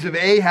days of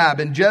Ahab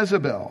and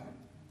Jezebel.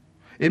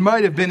 It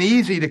might have been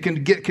easy to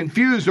get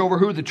confused over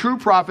who the true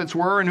prophets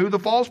were and who the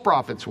false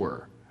prophets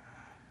were.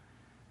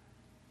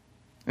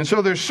 And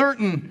so there's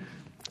certain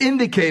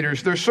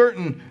indicators, there's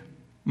certain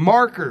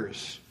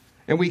markers.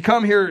 And we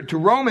come here to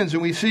Romans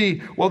and we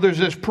see, well, there's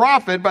this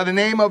prophet by the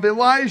name of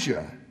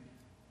Elijah.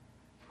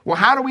 Well,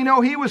 how do we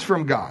know he was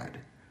from God?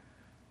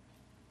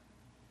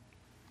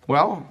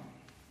 Well,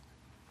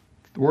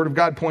 the Word of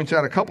God points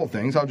out a couple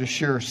things. I'll just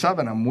share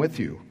 7 of them with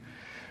you.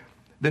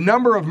 The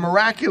number of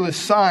miraculous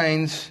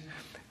signs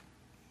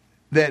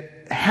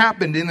that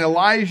happened in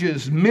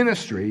Elijah's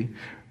ministry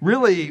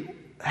really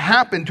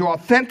happened to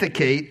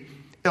authenticate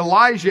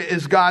Elijah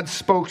is God's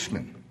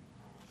spokesman.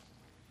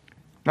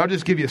 I'll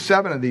just give you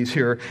 7 of these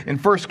here. In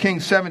 1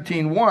 Kings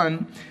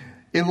 17:1,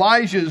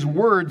 Elijah's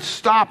word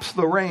stops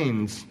the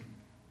rains.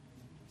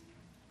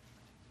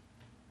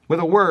 With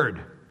a word.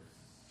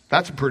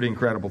 That's a pretty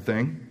incredible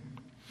thing.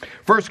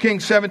 1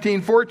 Kings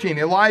 17:14,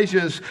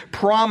 Elijah's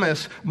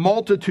promise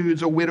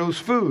multitudes a widow's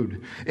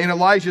food. In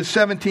Elijah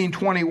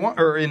 17:21,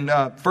 or in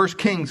 1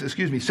 Kings,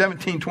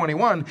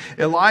 17:21,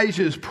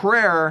 Elijah's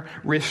prayer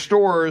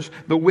restores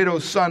the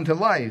widow's son to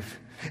life.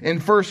 In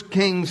 1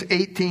 Kings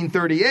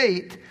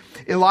 18:38,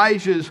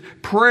 Elijah's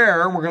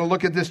prayer, we're going to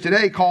look at this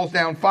today, calls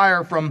down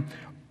fire from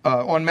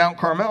on Mount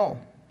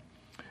Carmel.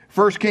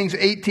 1 Kings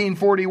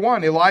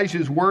 18:41,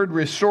 Elijah's word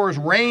restores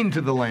rain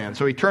to the land.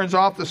 So he turns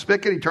off the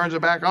spigot, he turns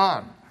it back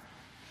on.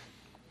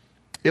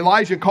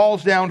 Elijah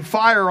calls down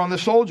fire on the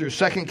soldiers,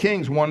 2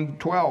 Kings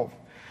 1:12.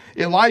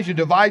 Elijah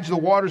divides the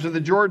waters of the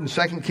Jordan,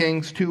 2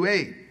 Kings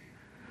 2:8.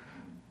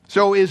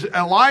 So is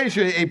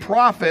Elijah a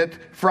prophet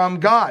from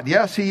God?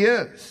 Yes, he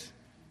is.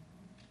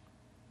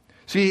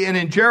 See, and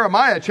in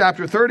Jeremiah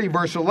chapter 30,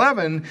 verse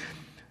 11,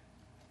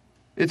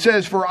 it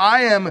says, "For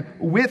I am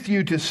with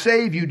you to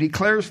save you,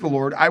 declares the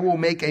Lord. I will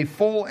make a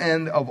full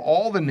end of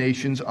all the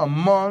nations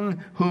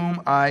among whom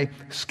I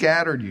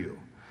scattered you."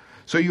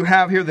 So you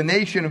have here the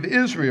nation of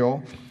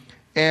Israel,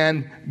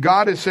 and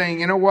God is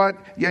saying, you know what?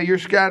 Yeah, you're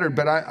scattered,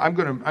 but I'm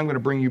going to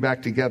bring you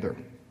back together.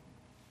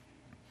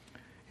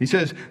 He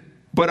says,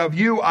 "But of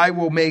you I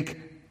will make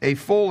a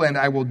full end.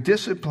 I will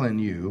discipline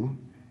you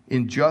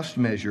in just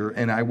measure,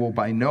 and I will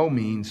by no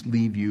means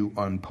leave you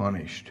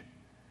unpunished."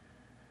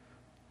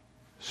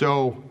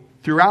 So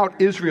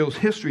throughout Israel's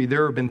history,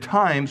 there have been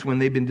times when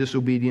they've been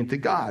disobedient to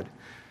God.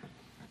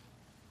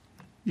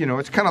 You know,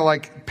 it's kind of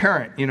like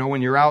parent, you know,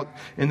 when you're out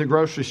in the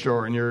grocery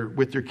store and you're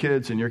with your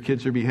kids and your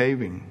kids are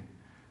behaving,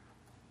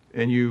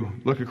 and you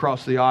look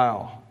across the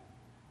aisle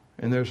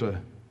and there's a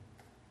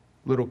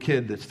little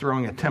kid that's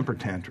throwing a temper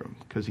tantrum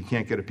because he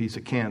can't get a piece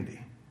of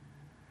candy,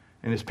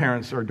 and his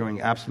parents are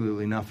doing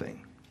absolutely nothing.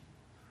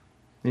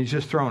 And he's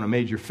just throwing a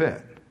major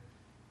fit.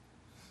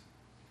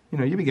 You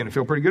know, you begin to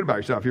feel pretty good about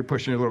yourself. You're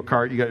pushing your little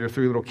cart. You got your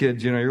 3 little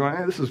kids. You know, you're going,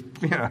 hey, this is,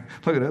 look at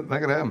it.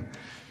 Look at them.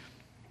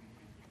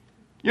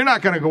 You're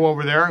not going to go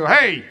over there and go,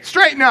 hey,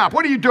 straighten up.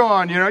 What are you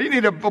doing? You know, you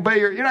need to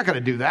obey you're not going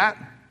to do that.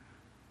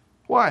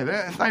 Why?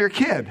 That's not your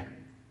kid.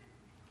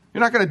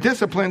 You're not going to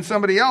discipline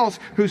somebody else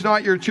who's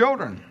not your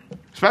children,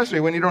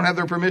 especially when you don't have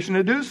their permission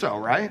to do so,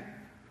 right?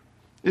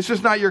 It's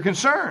just not your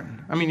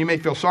concern. I mean, you may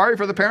feel sorry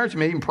for the parents. You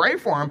may even pray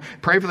for them,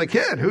 pray for the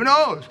kid. Who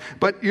knows?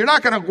 But you're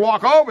not going to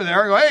walk over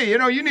there and go, hey, you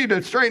know, you need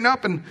to straighten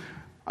up. And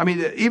I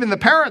mean, even the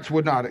parents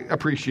would not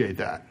appreciate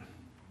that.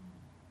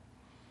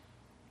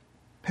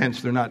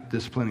 Hence, they're not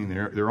disciplining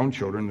their own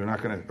children. They're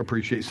not going to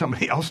appreciate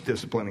somebody else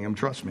disciplining them,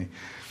 trust me.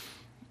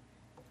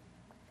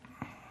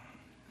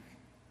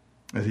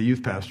 As a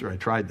youth pastor, I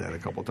tried that a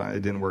couple times.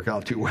 It didn't work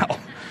out too well.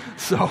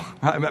 So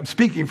I'm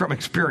speaking from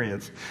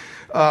experience.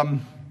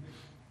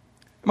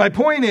 My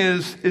point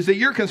is that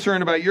you're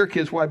concerned about your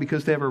kids. Why?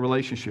 Because they have a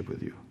relationship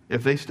with you.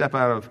 If they step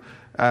out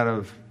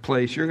of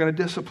place, you're going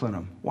to discipline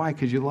them. Why?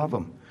 Because you love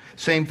them.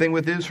 Same thing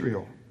with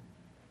Israel.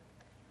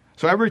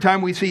 So every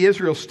time we see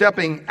Israel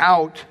stepping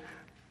out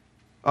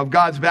of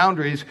God's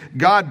boundaries,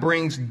 God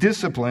brings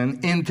discipline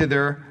into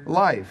their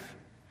life.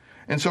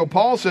 And so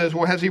Paul says,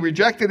 well, has he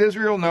rejected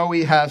Israel? No,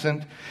 he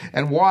hasn't.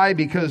 And why?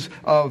 Because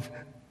of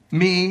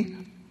me,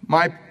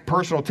 my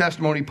personal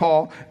testimony,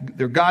 Paul.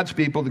 They're God's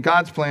people, the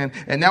God's plan.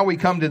 And now we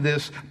come to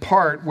this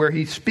part where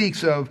he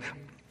speaks of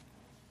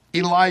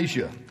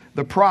Elijah,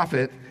 the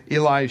prophet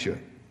Elijah.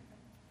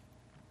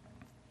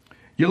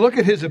 You look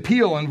at his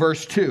appeal in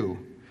verse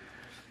 2.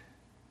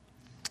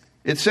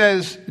 It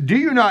says, "Do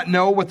you not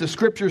know what the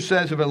scripture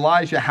says of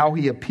Elijah, how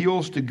he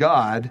appeals to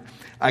God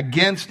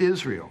against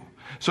Israel?"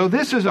 So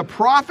this is a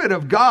prophet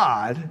of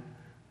God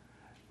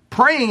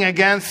praying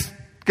against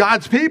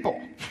God's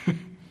people.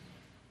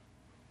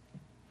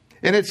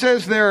 And it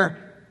says there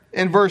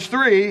in verse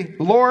 3,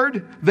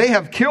 "Lord, they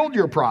have killed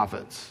your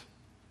prophets."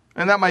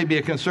 And that might be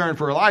a concern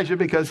for Elijah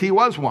because he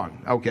was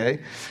one,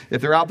 okay?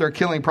 If they're out there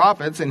killing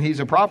prophets and he's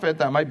a prophet,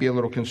 that might be a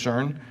little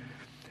concern.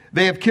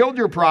 "They have killed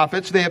your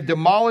prophets, they have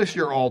demolished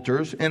your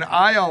altars, and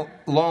I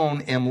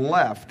alone am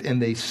left,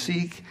 and they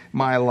seek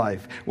my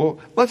life." Well,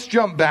 let's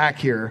jump back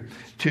here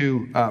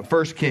to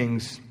 1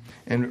 Kings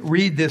and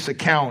read this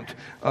account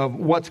of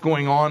what's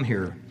going on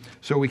here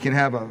so we can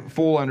have a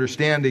full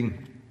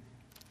understanding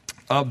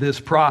of this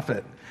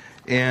prophet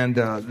and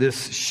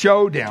this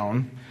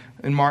showdown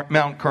in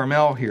Mount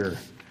Carmel here.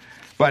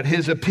 But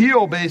his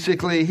appeal,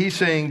 basically, he's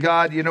saying,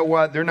 God, you know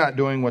what? They're not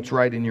doing what's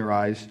right in your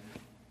eyes.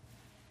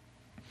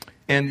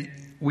 And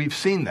we've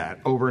seen that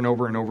over and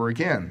over and over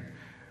again.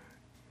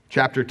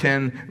 Chapter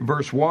 10,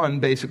 verse 1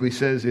 basically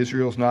says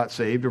Israel's not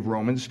saved. Of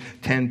Romans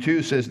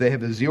 10:2 says they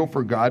have a zeal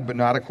for God, but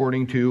not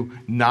according to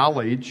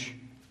knowledge.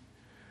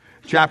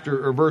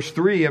 Verse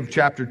 3 of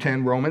chapter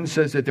 10, Romans,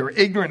 says that they're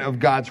ignorant of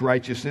God's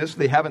righteousness.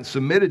 They haven't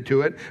submitted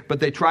to it, but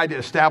they tried to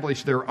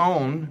establish their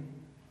own.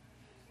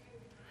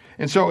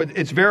 And so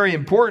it's very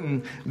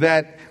important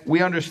that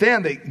we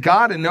understand that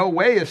God in no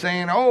way is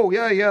saying, oh,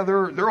 yeah,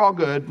 they're all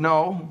good.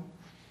 No,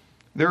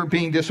 they're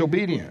being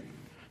disobedient.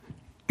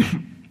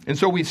 And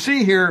so we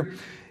see here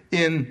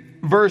in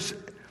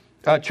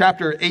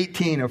chapter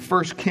 18 of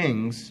 1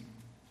 Kings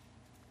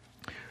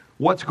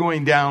what's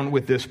going down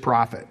with this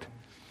prophet.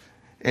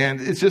 And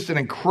it's just an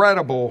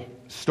incredible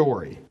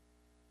story.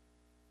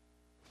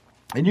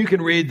 And you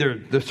can read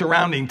the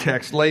surrounding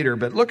text later,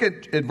 but look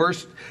at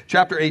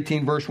chapter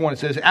 18, verse 1. It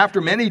says,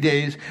 after many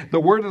days, the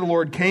word of the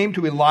Lord came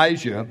to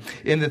Elijah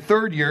in the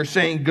 3rd year,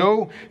 saying,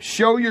 go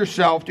show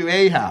yourself to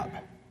Ahab,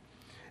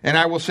 and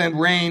I will send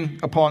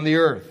rain upon the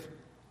earth.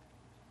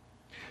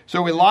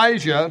 So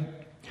Elijah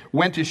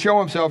went to show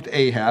himself to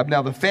Ahab.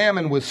 Now the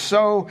famine was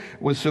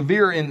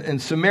severe in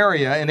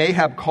Samaria, and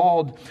Ahab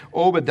called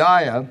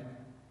Obadiah,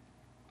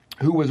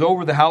 who was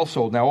over the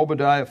household. Now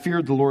Obadiah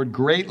feared the Lord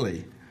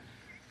greatly.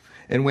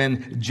 And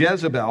when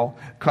Jezebel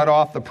cut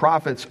off the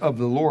prophets of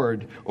the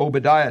Lord,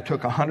 Obadiah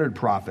took 100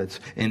 prophets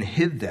and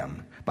hid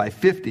them by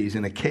 50s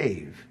in a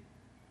cave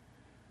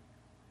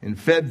and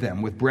fed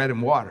them with bread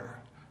and water.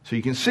 So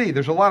you can see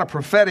there's a lot of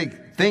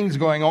prophetic things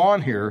going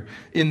on here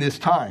in this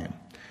time.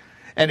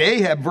 And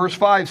Ahab, verse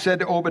 5, said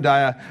to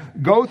Obadiah,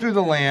 go through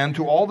the land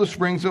to all the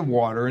springs of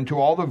water and to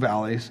all the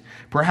valleys.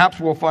 Perhaps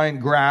we'll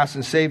find grass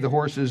and save the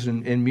horses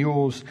and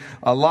mules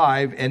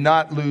alive and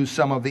not lose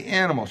some of the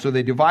animals. So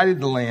they divided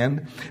the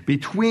land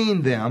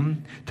between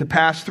them to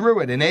pass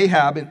through it. And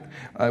Ahab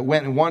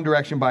went in one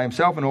direction by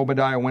himself, and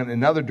Obadiah went in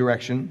another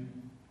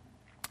direction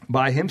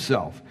by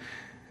himself.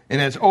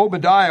 And as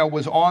Obadiah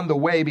was on the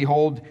way,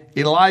 behold,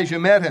 Elijah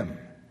met him.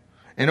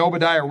 And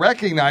Obadiah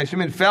recognized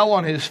him and fell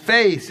on his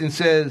face and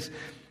says,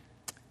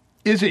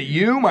 is it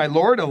you, my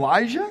lord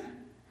Elijah?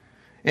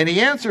 And he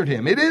answered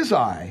him, it is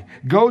I.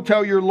 Go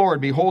tell your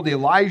Lord, behold,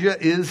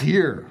 Elijah is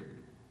here.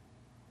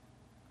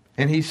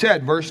 And he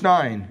said, verse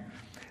 9,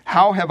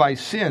 how have I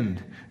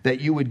sinned that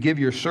you would give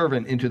your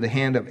servant into the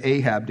hand of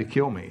Ahab to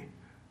kill me?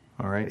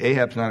 All right,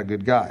 Ahab's not a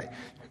good guy.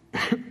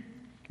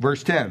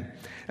 Verse 10,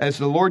 as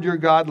the Lord your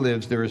God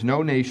lives, there is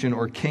no nation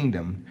or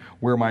kingdom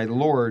where my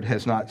Lord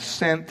has not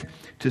sent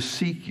to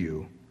seek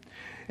you.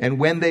 And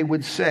when they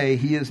would say,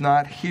 he is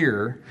not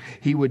here,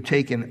 he would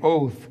take an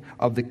oath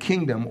of the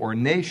kingdom or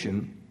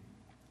nation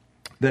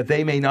that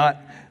they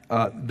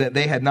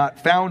had not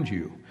found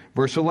you.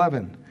 Verse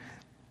 11.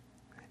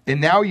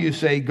 And now you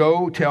say,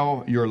 go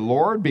tell your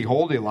Lord,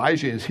 behold,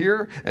 Elijah is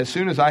here. As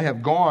soon as I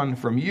have gone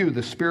from you,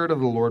 the Spirit of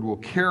the Lord will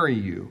carry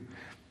you,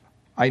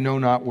 I know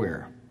not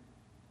where.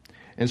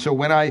 And so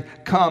when I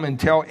come and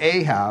tell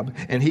Ahab,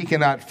 and he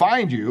cannot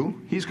find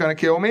you, he's going to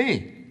kill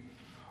me.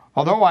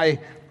 Although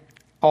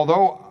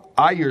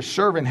I, your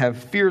servant, have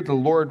feared the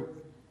Lord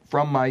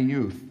from my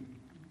youth,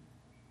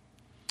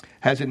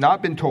 has it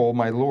not been told,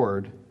 my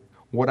Lord,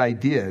 what I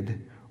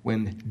did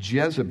when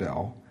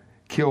Jezebel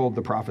killed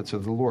the prophets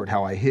of the Lord,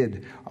 how I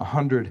hid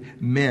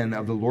 100 men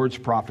of the Lord's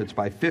prophets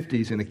by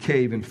 50s in a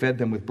cave and fed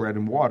them with bread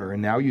and water?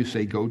 And now you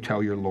say, go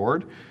tell your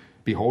Lord,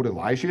 behold,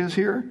 Elijah is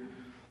here,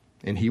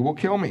 and he will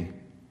kill me.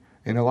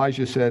 And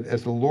Elijah said,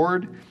 as the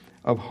Lord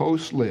of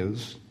hosts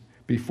lives,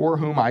 before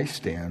whom I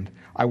stand,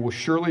 I will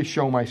surely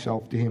show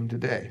myself to him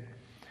today.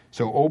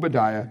 So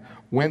Obadiah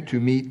went to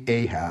meet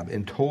Ahab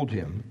and told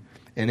him,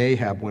 and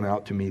Ahab went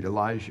out to meet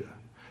Elijah.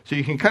 So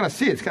you can kind of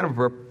see it's kind of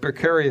a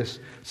precarious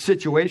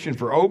situation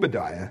for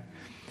Obadiah.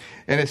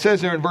 And it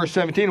says there in verse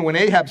 17, when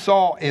Ahab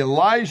saw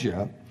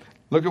Elijah,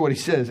 look at what he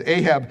says.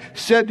 Ahab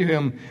said to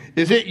him,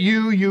 is it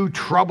you, you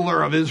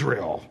troubler of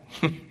Israel?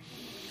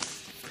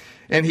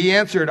 And he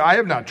answered, I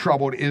have not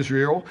troubled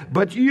Israel,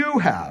 but you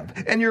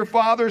have, and your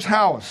father's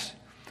house,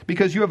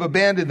 because you have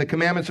abandoned the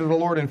commandments of the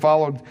Lord and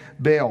followed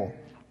Baal.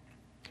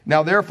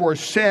 Now therefore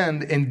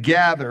send and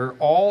gather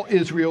all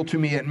Israel to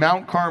me at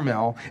Mount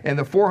Carmel, and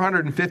the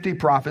 450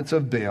 prophets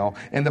of Baal,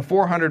 and the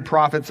 400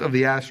 prophets of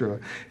the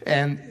Asherah,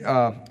 and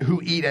who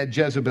eat at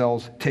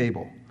Jezebel's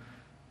table.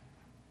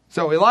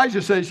 So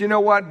Elijah says, you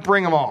know what?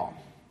 Bring them all.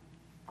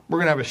 We're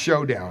going to have a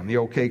showdown, the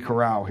OK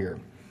Corral here.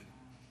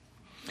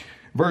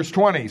 Verse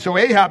 20, so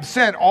Ahab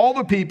sent all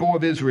the people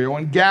of Israel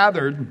and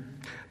gathered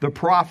the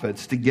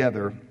prophets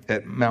together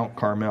at Mount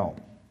Carmel.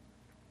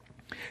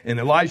 And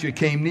Elijah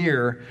came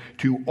near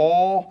to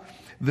all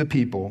the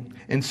people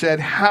and said,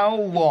 how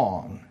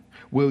long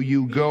will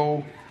you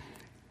go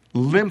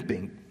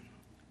limping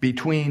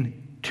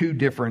between two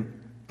different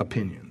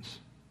opinions?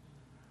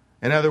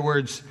 In other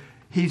words,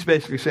 he's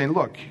basically saying,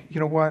 look, you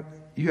know what?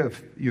 You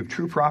have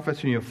true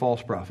prophets and you have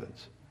false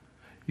prophets.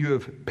 You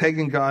have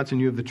pagan gods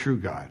and you have the true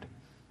God.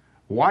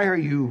 Why are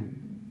you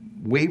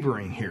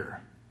wavering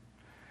here?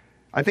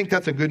 I think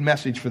that's a good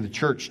message for the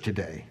church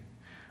today.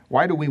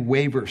 Why do we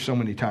waver so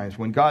many times?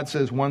 When God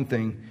says one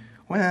thing,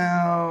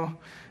 well,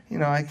 you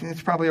know,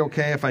 it's probably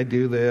okay if I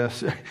do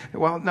this.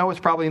 Well, no,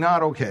 it's probably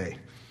not okay.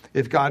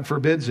 If God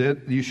forbids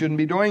it, you shouldn't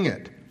be doing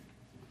it.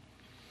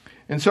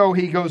 And so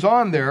he goes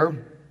on there,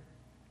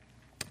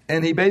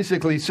 and he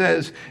basically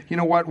says, you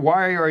know what,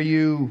 why are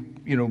you,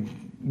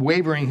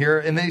 wavering here.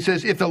 And then he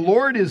says, if the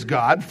Lord is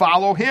God,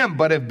 follow him.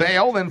 But if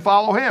Baal, then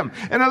follow him.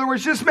 In other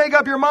words, just make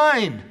up your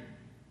mind.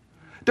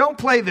 Don't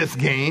play this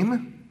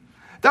game.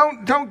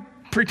 Don't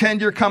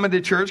pretend you're coming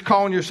to church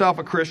calling yourself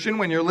a Christian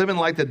when you're living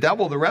like the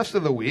devil the rest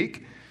of the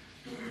week.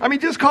 I mean,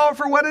 just call it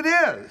for what it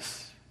is.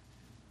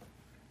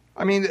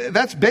 I mean,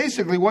 that's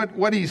basically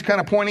what he's kind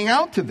of pointing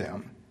out to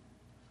them.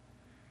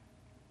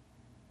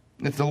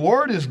 If the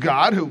Lord is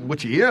God,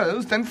 which he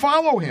is, then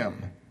follow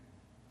him.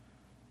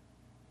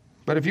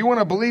 But if you want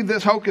to believe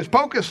this hocus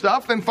pocus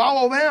stuff, then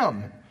follow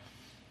them.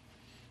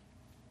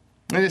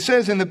 And it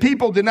says, and the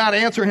people did not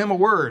answer him a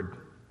word.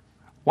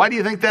 Why do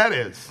you think that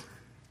is?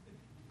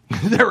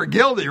 They were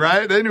guilty,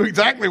 right? They knew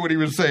exactly what he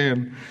was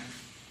saying.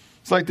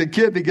 It's like the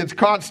kid that gets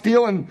caught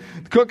stealing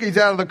cookies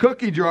out of the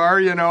cookie jar,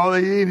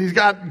 he's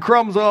got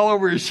crumbs all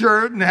over his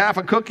shirt and half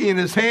a cookie in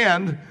his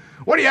hand.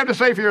 What do you have to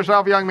say for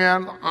yourself, young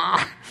man?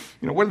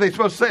 What are they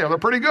supposed to say? Oh, they're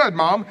pretty good,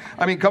 Mom.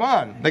 I mean, come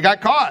on. They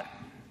got caught.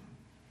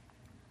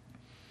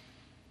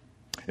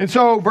 And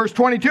so, verse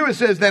 22, it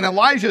says, then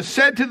Elijah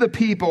said to the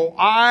people,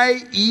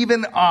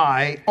 even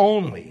I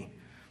only,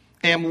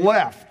 am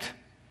left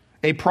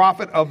a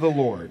prophet of the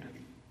Lord.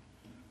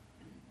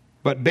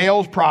 But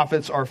Baal's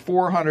prophets are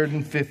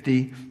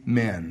 450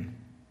 men.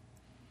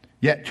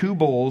 Yet 2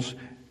 bulls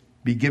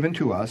be given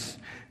to us,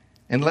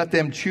 and let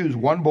them choose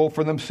 1 bull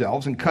for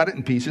themselves, and cut it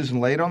in pieces, and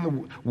lay it on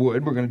the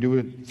wood. We're going to do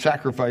a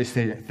sacrifice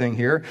thing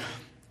here.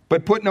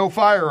 But put no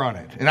fire on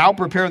it. And I'll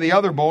prepare the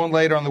other bull and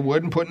lay it on the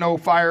wood, and put no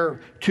fire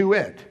to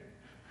it.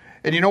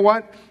 And you know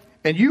what?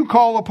 And you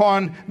call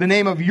upon the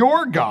name of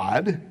your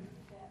God,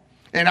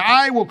 and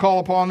I will call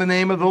upon the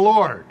name of the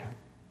Lord,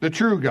 the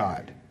true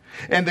God.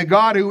 And the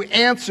God who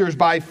answers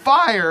by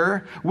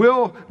fire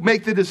will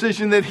make the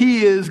decision that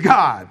he is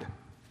God.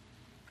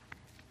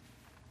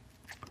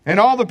 And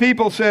all the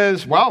people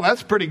says, well,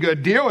 that's a pretty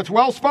good deal. It's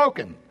well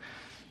spoken.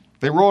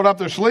 They rolled up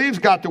their sleeves,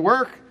 got to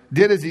work,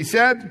 did as he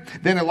said.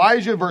 Then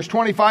Elijah, verse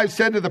 25,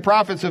 said to the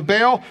prophets of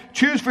Baal,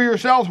 choose for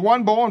yourselves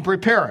 1 bull and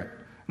prepare it.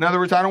 In other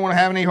words, I don't want to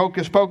have any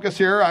hocus pocus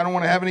here. I don't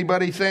want to have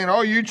anybody saying,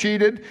 oh, you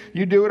cheated.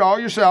 You do it all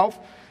yourself.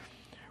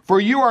 For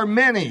you are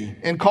many,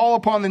 and call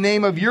upon the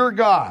name of your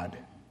God.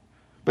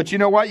 But you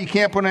know what? You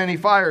can't put any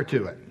fire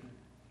to it.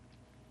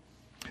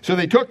 So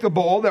they took the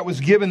bull that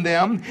was given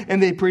them,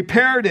 and they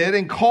prepared it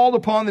and called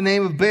upon the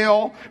name of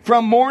Baal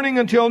from morning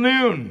until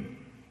noon,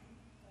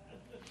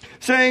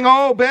 saying,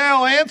 oh,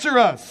 Baal, answer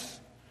us.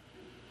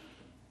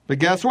 But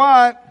guess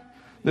what?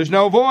 There's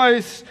no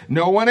voice.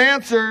 No one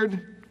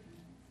answered.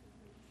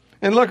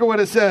 And look at what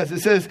it says. It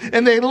says,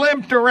 and they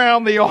limped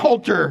around the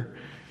altar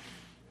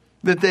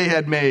that they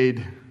had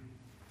made.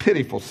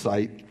 Pitiful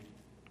sight.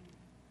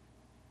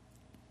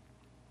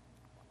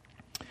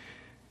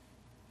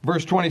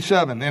 Verse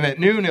 27, and at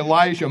noon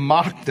Elijah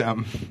mocked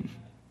them.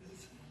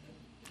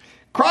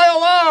 Cry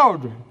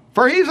aloud,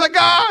 for he's a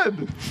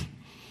god.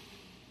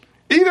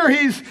 Either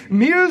he's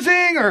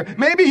musing, or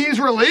maybe he's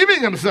relieving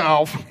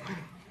himself.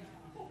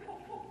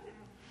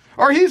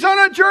 Or he's on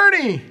a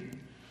journey.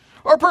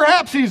 Or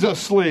perhaps he's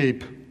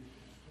asleep.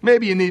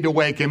 Maybe you need to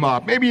wake him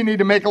up. Maybe you need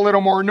to make a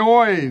little more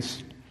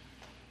noise.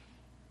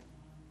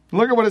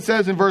 Look at what it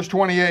says in verse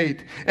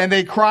 28. And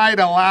they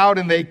cried aloud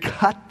and they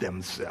cut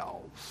themselves.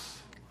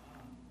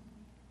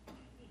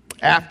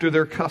 After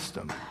their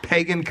custom,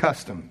 pagan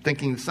custom,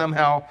 thinking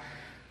somehow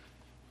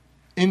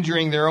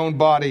injuring their own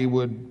body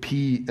would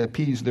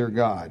appease their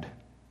God.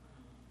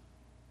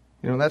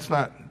 That's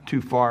not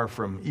too far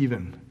from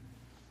even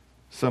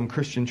some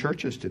Christian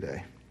churches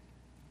today.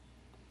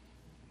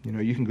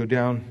 You can go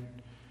down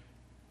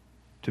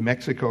to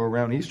Mexico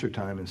around Easter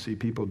time and see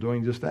people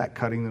doing just that,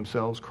 cutting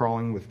themselves,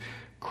 crawling with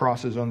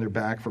crosses on their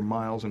back for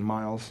miles and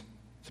miles.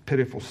 It's a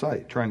pitiful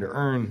sight, trying to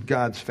earn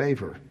God's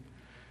favor.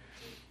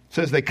 It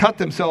says they cut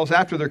themselves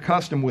after their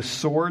custom with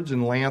swords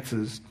and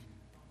lances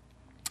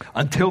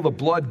until the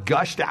blood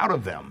gushed out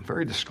of them.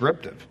 Very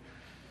descriptive.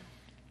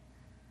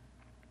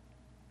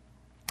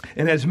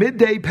 And as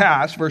midday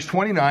passed, verse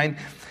 29,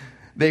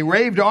 they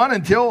raved on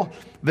until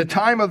the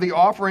time of the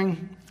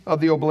offering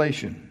of the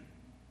oblation.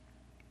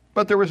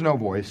 But there was no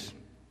voice.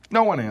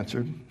 No one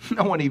answered.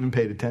 No one even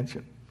paid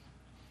attention.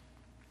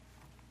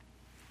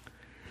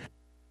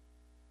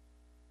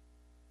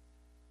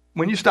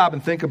 When you stop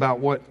and think about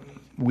what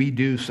we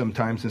do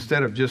sometimes,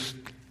 instead of just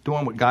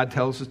doing what God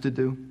tells us to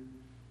do,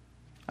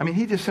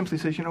 he just simply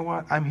says, you know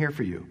what? I'm here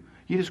for you.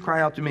 You just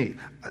cry out to me.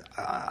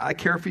 I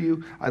care for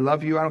you. I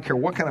love you. I don't care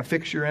what kind of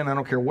fix you're in. I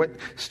don't care what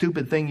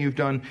stupid thing you've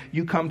done.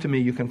 You come to me.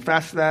 You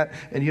confess that.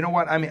 And you know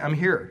what? I'm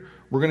here.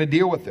 We're going to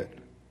deal with it.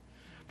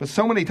 But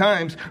so many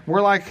times,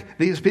 we're like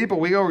these people.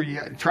 We go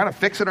trying to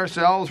fix it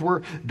ourselves.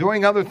 We're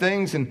doing other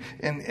things.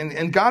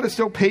 And God is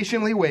still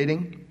patiently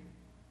waiting.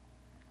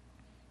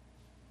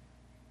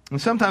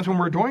 And sometimes when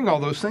we're doing all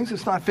those things,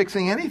 it's not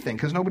fixing anything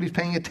because nobody's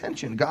paying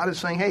attention. God is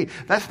saying, hey,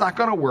 that's not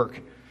going to work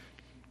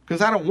because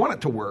I don't want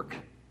it to work.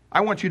 I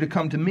want you to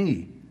come to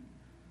me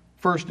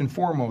first and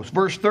foremost.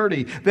 Verse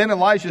 30, then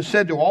Elijah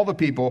said to all the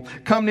people,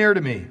 come near to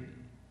me.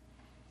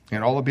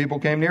 And all the people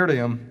came near to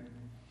him.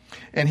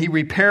 and he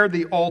repaired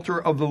the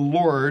altar of the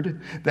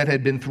Lord that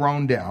had been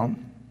thrown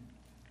down.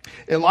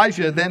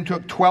 Elijah then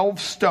took 12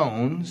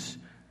 stones,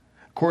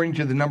 according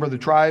to the number of the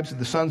tribes of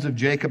the sons of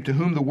Jacob, to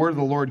whom the word of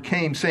the Lord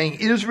came, saying,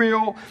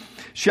 Israel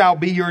shall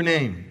be your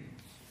name.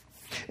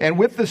 And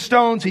with the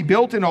stones he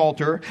built an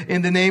altar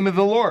in the name of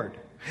the Lord.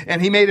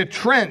 And he made a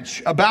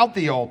trench about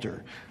the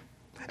altar,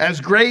 as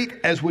great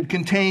as would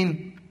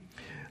contain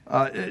 2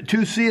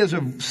 seahs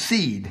of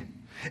seed.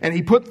 And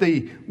he put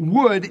the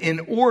wood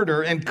in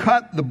order and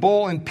cut the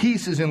bull in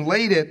pieces and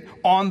laid it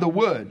on the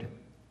wood.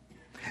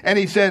 And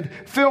he said,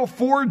 fill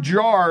 4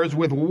 jars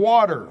with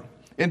water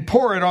and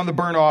pour it on the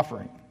burnt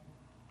offering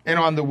and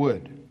on the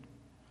wood.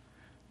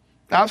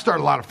 Now, I've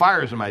started a lot of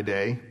fires in my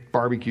day,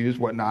 barbecues,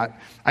 whatnot.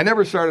 I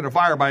never started a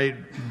fire by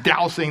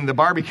dousing the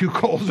barbecue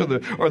coals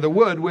or the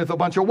wood with a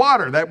bunch of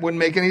water. That wouldn't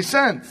make any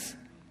sense.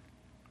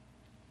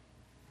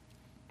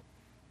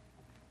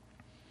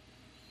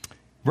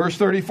 Verse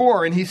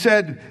 34, and he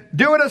said,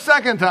 do it a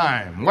second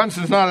time. Once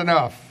is not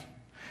enough.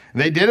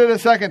 They did it a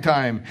second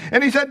time.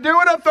 And he said,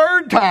 do it a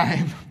third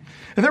time.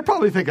 And they're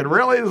probably thinking,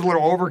 really? There's a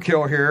little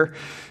overkill here,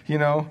 you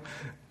know.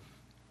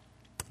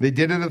 They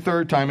did it a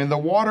third time, and the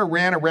water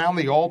ran around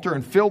the altar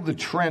and filled the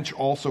trench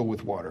also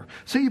with water.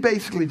 So you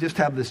basically just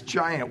have this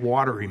giant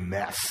watery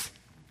mess.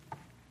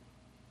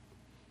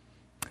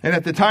 And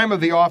at the time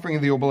of the offering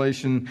of the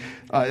oblation,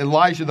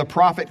 Elijah the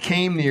prophet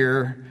came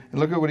near, and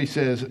look at what he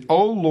says,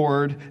 O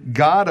Lord,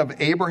 God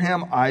of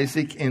Abraham,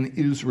 Isaac, and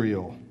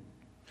Israel.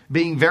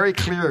 Being very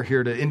clear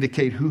here to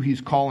indicate who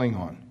he's calling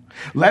on.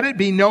 Let it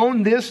be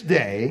known this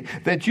day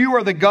that you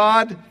are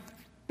God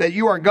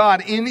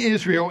in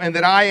Israel, and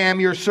that I am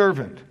your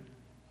servant,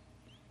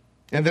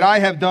 and that I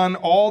have done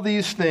all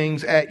these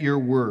things at your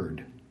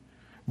word.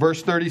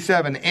 Verse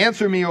 37,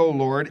 answer me, O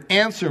Lord,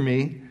 answer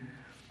me,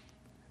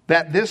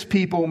 that this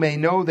people may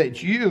know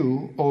that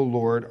you, O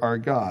Lord, are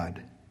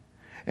God,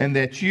 and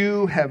that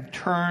you have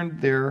turned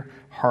their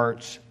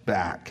hearts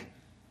back.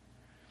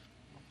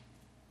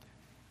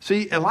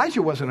 See,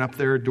 Elijah wasn't up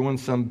there doing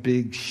some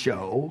big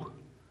show.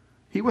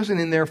 He wasn't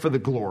in there for the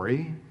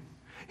glory.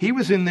 He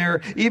was in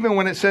there even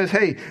when it says,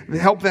 hey,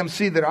 help them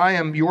see that I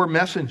am your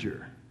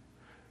messenger.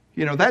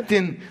 You know, that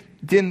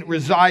didn't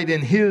reside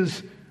in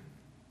his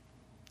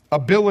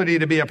ability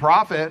to be a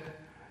prophet.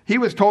 He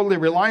was totally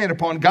reliant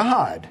upon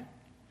God.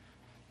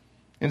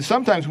 And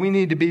sometimes we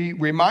need to be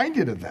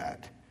reminded of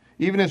that.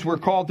 Even as we're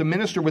called to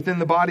minister within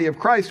the body of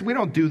Christ, we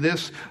don't do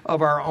this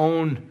of our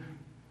own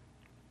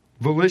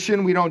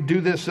volition. We don't do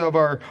this of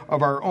our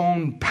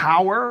own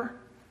power.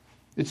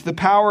 It's the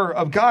power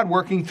of God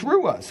working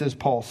through us, as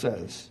Paul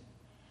says.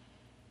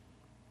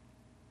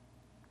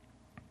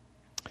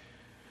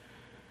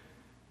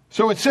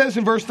 So it says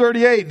in verse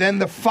 38, then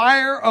the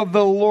fire of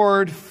the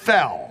Lord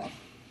fell.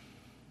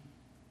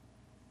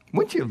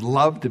 Wouldn't you have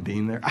loved to be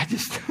in there?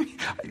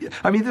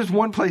 I mean, there's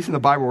one place in the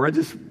Bible where I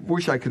just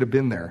wish I could have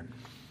been there.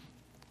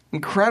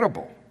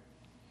 Incredible.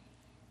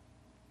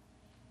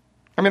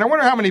 I mean, I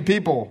wonder how many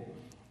people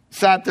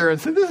sat there and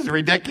said, this is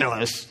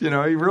ridiculous. You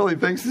know, he really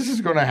thinks this is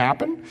going to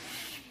happen?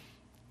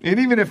 And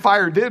even if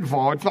fire did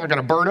fall, it's not going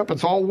to burn up.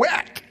 It's all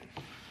wet.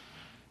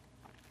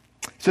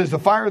 It says, the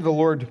fire of the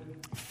Lord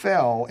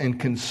fell and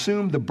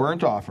consumed the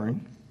burnt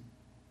offering.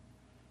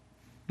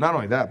 Not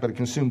only that, but it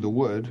consumed the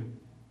wood.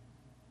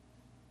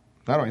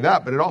 Not only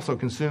that, but it also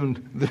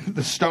consumed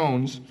the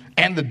stones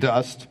and the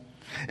dust.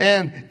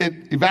 And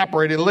it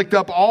evaporated, licked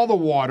up all the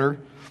water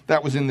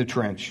that was in the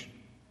trench.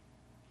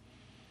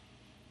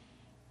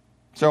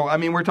 So, I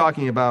mean, we're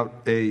talking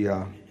about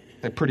a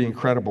pretty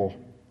incredible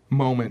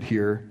moment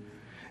here.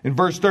 In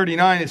verse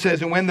 39, it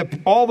says, and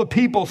when all the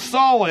people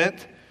saw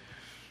it,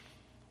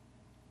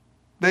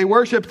 they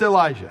worshipped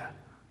Elijah.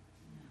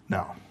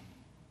 No.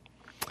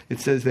 It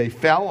says they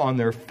fell on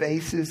their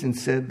faces and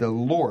said, the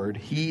Lord,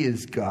 He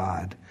is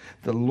God.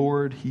 The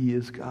Lord, He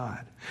is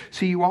God.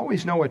 See, you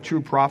always know a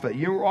true prophet.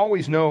 You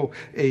always know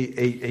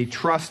a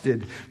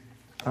trusted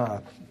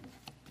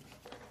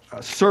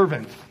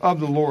servant of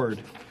the Lord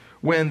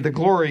when the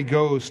glory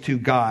goes to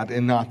God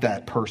and not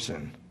that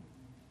person.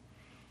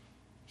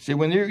 See,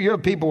 when you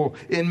have people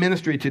in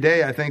ministry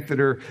today, I think,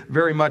 that are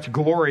very much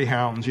glory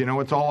hounds. You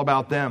know, it's all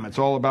about them. It's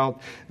all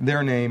about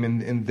their name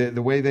and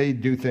the way they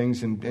do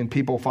things, and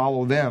people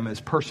follow them as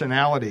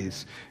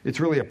personalities. It's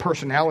really a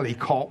personality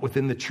cult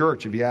within the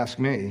church, if you ask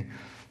me.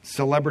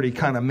 Celebrity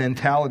kind of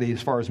mentality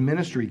as far as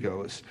ministry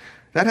goes.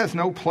 That has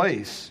no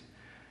place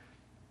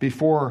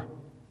before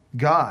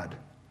God.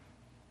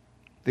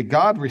 That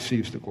God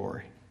receives the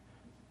glory.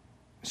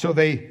 So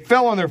they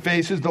fell on their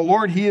faces. The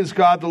Lord, He is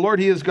God. The Lord,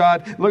 He is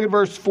God. Look at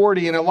verse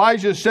 40. And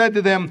Elijah said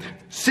to them,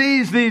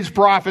 seize these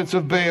prophets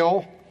of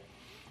Baal.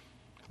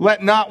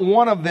 Let not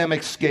one of them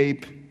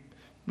escape.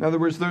 In other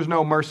words, there's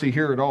no mercy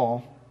here at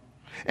all.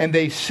 And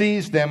they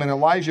seized them, and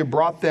Elijah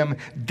brought them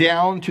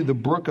down to the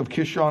brook of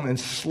Kishon and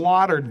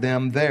slaughtered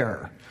them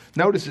there.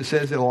 Notice it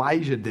says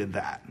Elijah did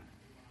that.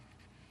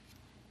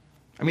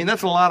 I mean,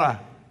 that's a lot of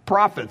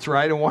prophets,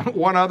 right? And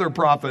one other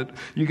prophet.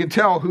 You can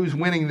tell who's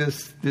winning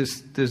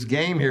this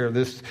game here,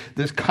 this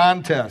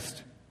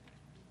contest.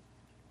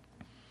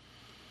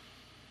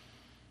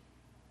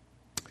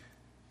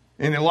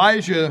 And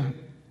Elijah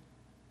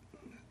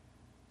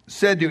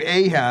said to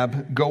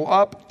Ahab, "Go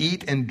up,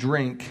 eat and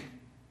drink,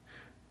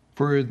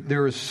 for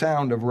there is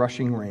sound of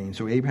rushing rain."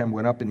 So Abraham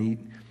went up and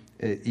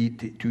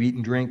eat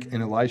and drink,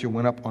 and Elijah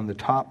went up on the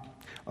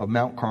top of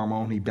Mount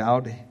Carmel, and he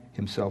bowed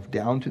himself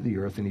down to the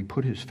earth, and he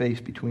put his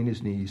face between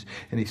his knees,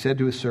 and he said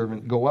to his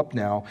servant, "Go up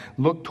now,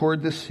 look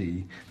toward the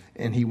sea."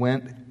 And he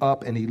went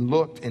up, and he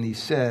looked, and he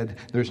said,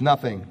 "There's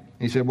nothing."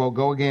 He said, "Well,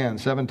 go again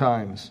 7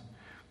 times.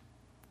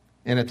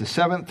 And at the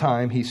 7th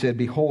time, he said,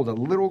 "Behold, a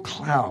little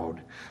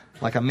cloud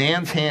like a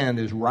man's hand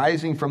is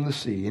rising from the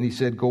sea." And he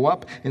said, "Go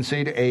up and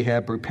say to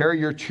Ahab, prepare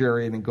your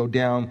chariot and go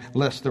down,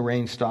 lest the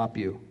rain stop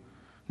you."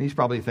 And he's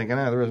probably thinking,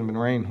 there hasn't been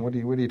rain. What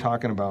are you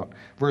talking about?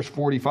 Verse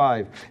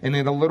 45, "And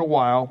in a little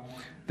while,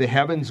 the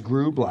heavens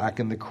grew black,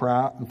 and the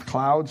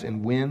clouds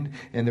and wind,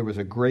 and there was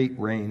a great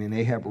rain. And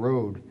Ahab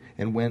rode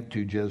and went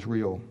to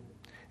Jezreel.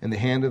 And the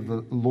hand of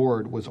the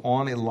Lord was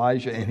on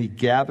Elijah, and he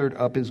gathered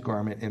up his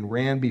garment and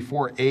ran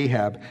before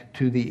Ahab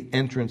to the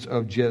entrance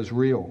of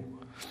Jezreel.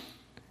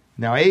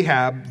 Now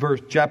Ahab,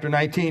 chapter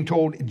 19,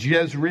 told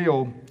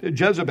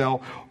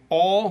Jezebel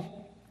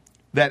all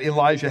that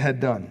Elijah had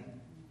done,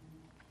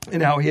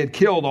 and how he had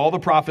killed all the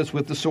prophets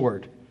with the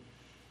sword.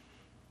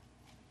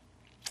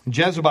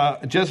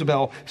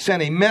 Jezebel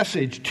sent a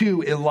message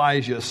to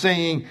Elijah,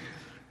 saying,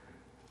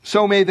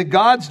 "So may the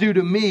gods do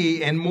to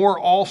me, and more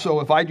also,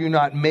 if I do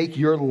not make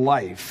your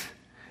life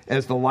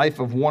as the life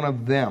of one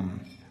of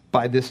them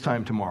by this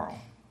time tomorrow."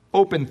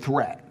 Open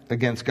threat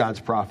against God's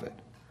prophet.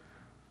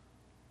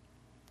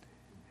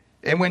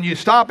 And when you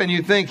stop and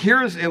you think,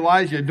 here's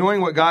Elijah doing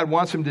what God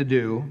wants him to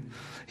do.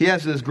 He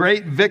has this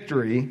great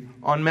victory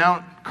on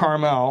Mount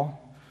Carmel.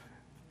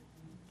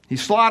 He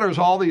slaughters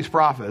all these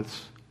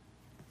prophets.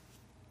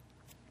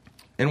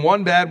 And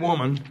one bad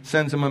woman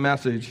sends him a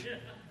message,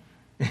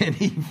 and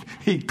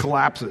he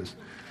collapses.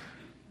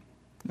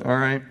 All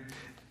right.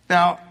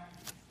 Now,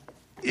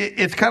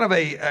 it's kind of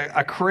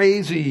a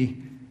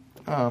crazy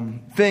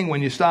thing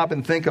when you stop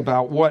and think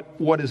about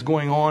what is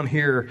going on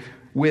here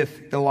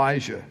with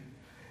Elijah.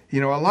 You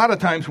know, a lot of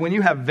times when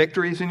you have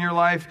victories in your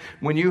life,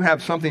 when you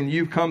have something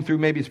you've come through,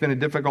 maybe it's been a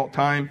difficult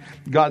time,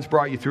 God's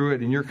brought you through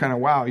it, and you're kind of,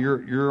 wow,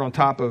 you're on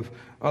top of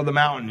the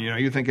mountain. You know,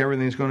 you think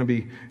everything's going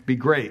to be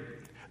great.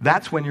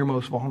 That's when you're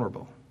most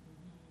vulnerable.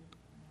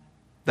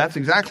 That's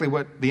exactly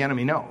what the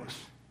enemy knows.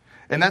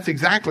 And that's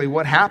exactly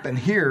what happened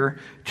here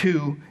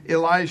to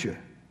Elijah.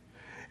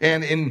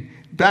 And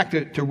back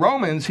to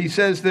Romans, he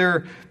says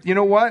there, you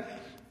know what?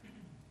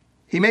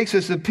 He makes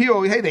this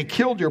appeal. Hey, they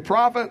killed your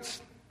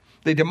prophets.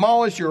 They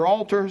demolished your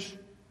altars.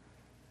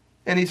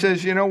 And he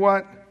says, you know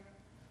what?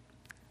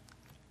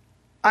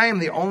 I am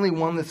the only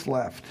one that's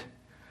left.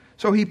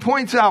 So he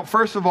points out,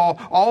 first of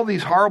all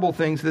these horrible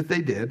things that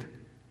they did.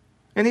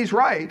 And he's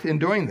right in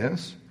doing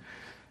this.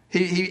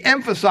 He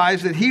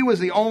emphasized that he was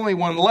the only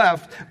one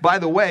left. By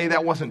the way,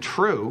 that wasn't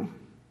true.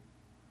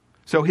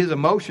 So his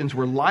emotions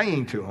were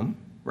lying to him,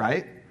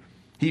 right?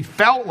 He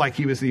felt like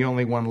he was the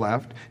only one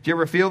left. Do you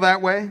ever feel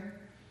that way?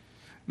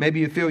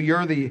 Maybe you feel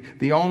you're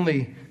the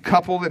only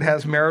couple that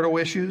has marital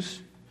issues.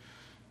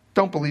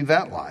 Don't believe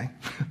that lie.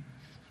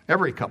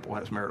 Every couple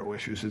has marital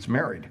issues. It's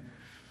married.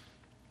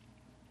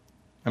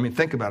 I mean,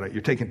 think about it.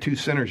 You're taking 2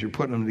 sinners, you're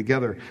putting them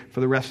together for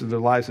the rest of their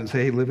lives and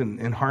say, hey, live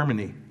in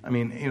harmony. I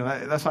mean, you know,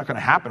 that's not going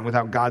to happen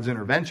without God's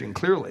intervention,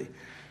 clearly.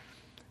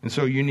 And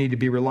so you need to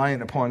be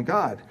reliant upon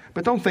God.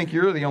 But don't think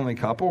you're the only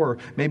couple, or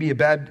maybe you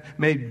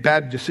made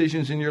bad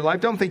decisions in your life.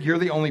 Don't think you're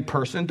the only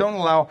person. Don't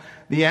allow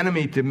the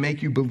enemy to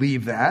make you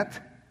believe that.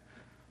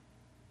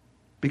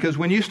 Because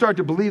when you start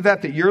to believe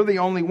that you're the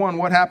only one,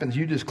 what happens?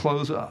 You just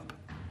close up.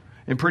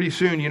 And pretty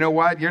soon, you know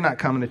what? You're not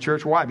coming to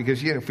church. Why?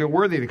 Because you don't feel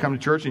worthy to come to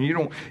church, and you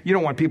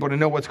don't want people to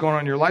know what's going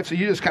on in your life, so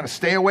you just kind of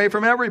stay away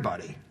from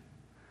everybody.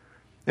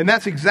 And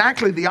that's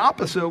exactly the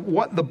opposite of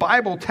what the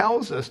Bible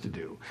tells us to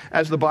do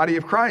as the body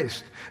of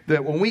Christ.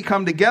 That when we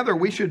come together,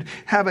 we should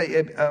have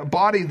a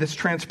body that's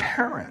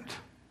transparent.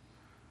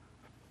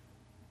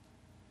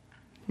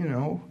 You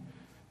know,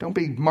 don't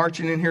be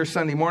marching in here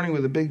Sunday morning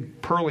with a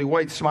big pearly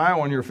white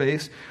smile on your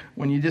face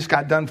when you just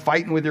got done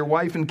fighting with your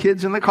wife and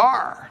kids in the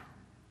car.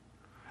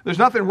 There's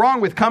nothing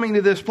wrong with coming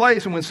to this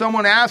place, and when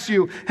someone asks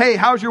you, hey,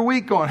 how's your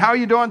week going? How are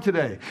you doing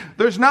today?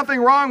 There's nothing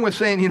wrong with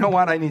saying, you know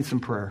what, I need some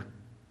prayer.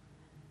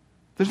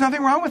 There's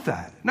nothing wrong with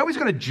that. Nobody's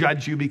going to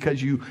judge you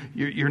because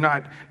you're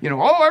not, you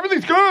know, oh,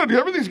 everything's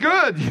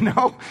good, you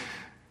know.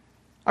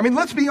 I mean,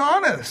 let's be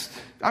honest.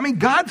 I mean,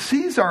 God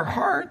sees our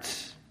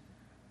hearts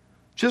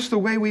just the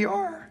way we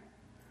are.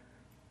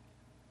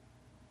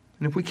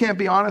 And if we can't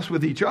be honest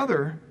with each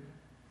other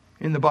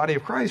in the body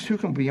of Christ, who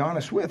can we be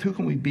honest with? Who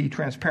can we be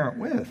transparent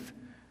with?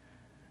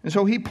 And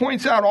so he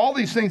points out all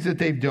these things that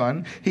they've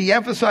done. He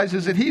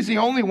emphasizes that he's the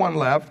only one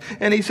left.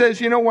 And he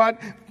says, you know what?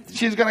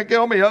 She's going to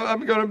kill me.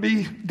 I'm going to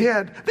be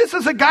dead. This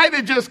is a guy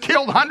that just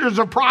killed hundreds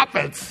of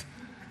prophets.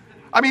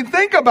 I mean,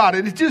 think about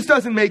it. It just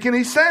doesn't make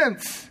any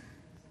sense.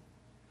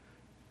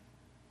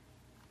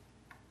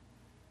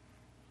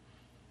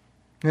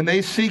 And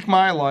they seek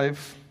my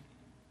life.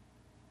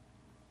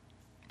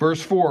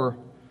 Verse 4.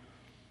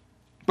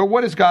 But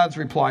what is God's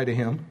reply to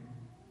him?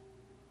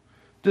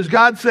 Does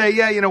God say,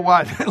 yeah, you know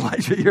what,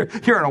 Elijah,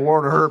 you're in a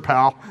world of hurt,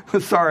 pal.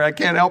 Sorry, I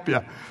can't help you.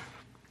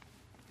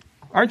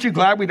 Aren't you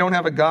glad we don't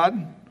have a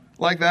God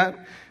like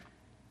that?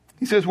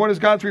 He says, what is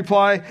God's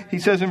reply? He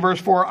says in verse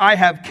 4, I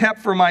have kept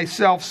for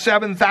myself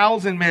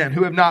 7,000 men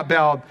who have not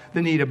bowed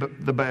the knee to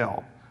the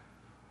Baal.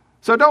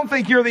 So don't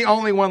think you're the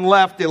only one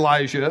left,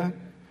 Elijah.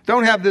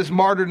 Don't have this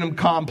martyrdom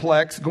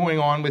complex going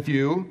on with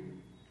you.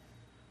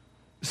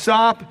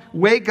 Stop,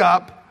 wake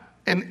up,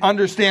 and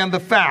understand the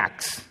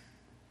facts.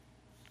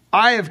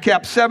 I have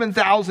kept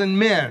 7,000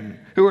 men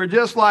who are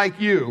just like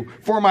you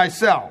for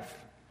myself.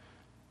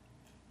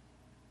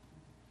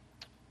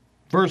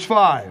 Verse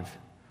 5.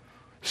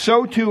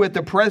 So too at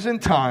the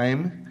present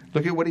time,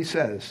 look at what he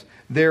says.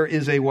 There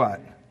is a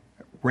what?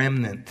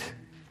 Remnant.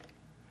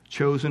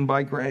 Chosen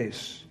by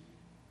grace.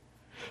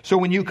 So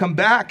when you come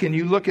back and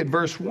you look at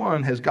verse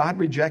 1, has God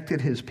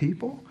rejected his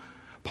people?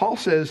 Paul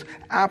says,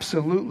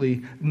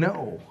 absolutely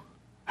no.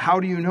 How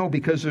do you know?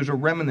 Because there's a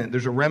remnant.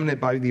 There's a remnant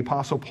by the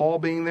Apostle Paul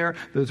being there.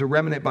 There's a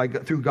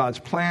remnant through God's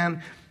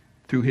plan,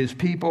 through his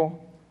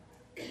people.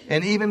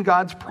 And even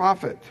God's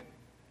prophet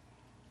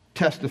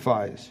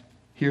testifies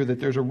here that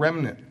there's a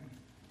remnant.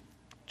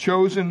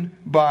 Chosen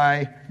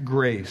by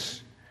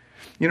grace.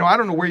 You know, I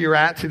don't know where you're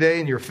at today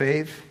in your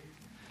faith.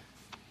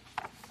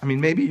 I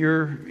mean, maybe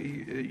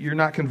you're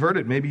not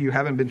converted. Maybe you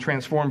haven't been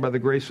transformed by the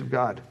grace of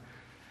God.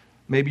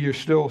 Maybe you're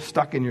still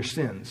stuck in your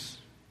sins.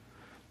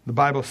 The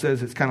Bible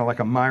says it's kind of like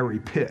a miry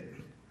pit.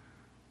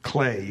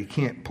 Clay. You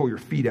can't pull your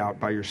feet out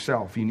by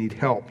yourself. You need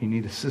help. You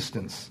need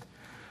assistance.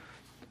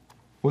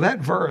 Well, that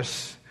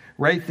verse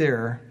right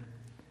there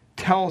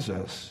tells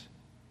us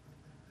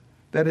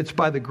that it's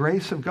by the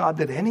grace of God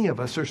that any of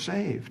us are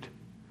saved.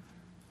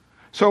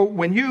 So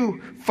when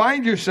you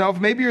find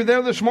yourself, maybe you're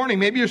there this morning,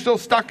 maybe you're still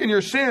stuck in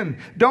your sin,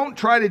 don't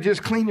try to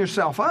just clean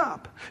yourself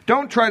up.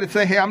 Don't try to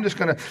say, hey, I'm just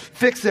going to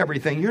fix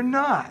everything. You're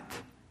not.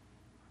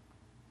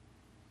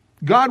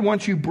 God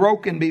wants you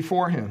broken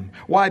before him.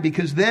 Why?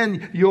 Because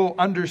then you'll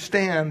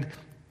understand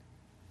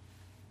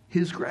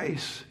his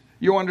grace.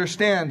 You'll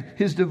understand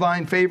his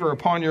divine favor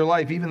upon your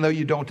life, even though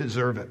you don't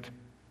deserve it.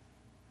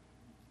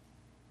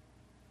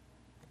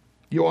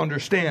 You'll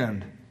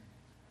understand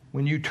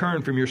when you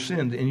turn from your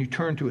sin and you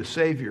turn to a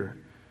Savior,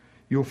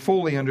 you'll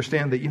fully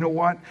understand that, you know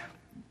what?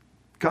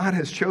 God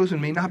has chosen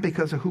me not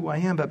because of who I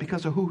am, but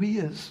because of who he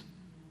is.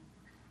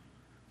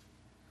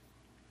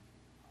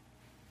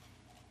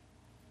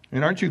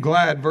 And aren't you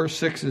glad verse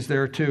 6 is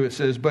there too? It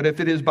says, but if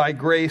it is by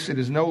grace, it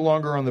is no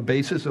longer on the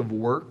basis of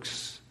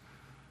works.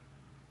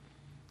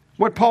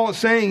 What Paul is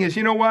saying is,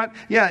 you know what?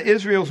 Yeah,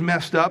 Israel's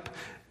messed up.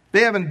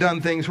 They haven't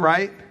done things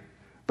right.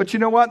 But you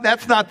know what?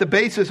 That's not the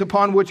basis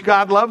upon which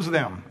God loves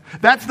them.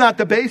 That's not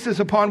the basis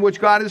upon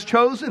which God has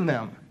chosen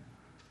them.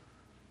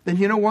 Then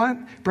you know what?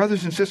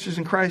 Brothers and sisters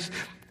in Christ,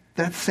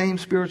 that same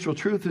spiritual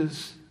truth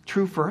is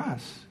true for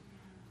us.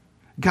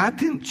 God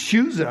didn't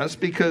choose us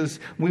because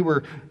we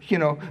were,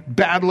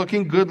 bad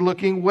looking, good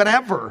looking,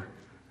 whatever.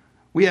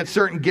 We had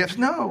certain gifts.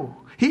 No.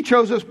 He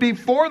chose us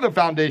before the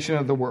foundation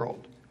of the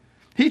world.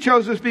 He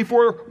chose us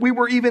before we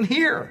were even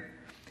here.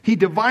 He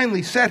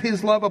divinely set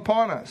his love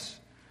upon us.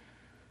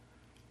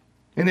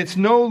 And it's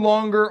no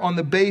longer on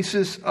the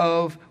basis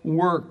of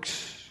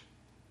works.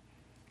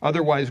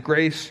 Otherwise,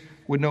 grace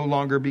would no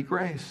longer be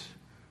grace.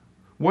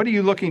 What are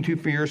you looking to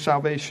for your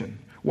salvation?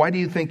 Why do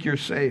you think you're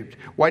saved?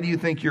 Why do you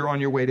think you're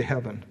on your way to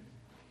heaven?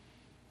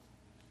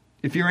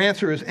 If your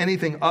answer is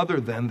anything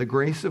other than the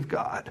grace of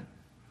God,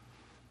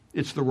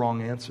 it's the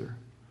wrong answer.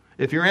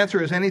 If your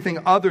answer is anything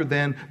other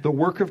than the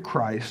work of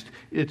Christ,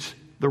 it's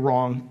the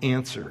wrong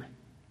answer.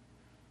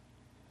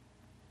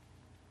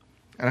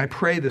 And I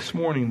pray this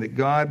morning that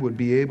God would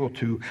be able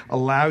to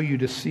allow you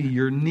to see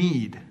your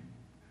need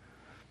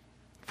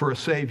for a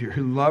Savior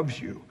who loves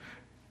you,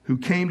 who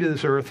came to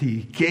this earth. He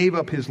gave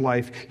up his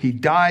life. He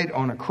died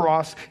on a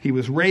cross. He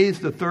was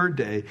raised the third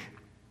day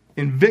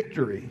in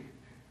victory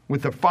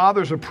with the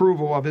Father's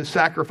approval of his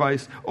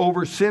sacrifice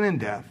over sin and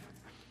death.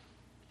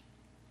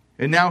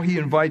 And now he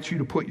invites you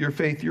to put your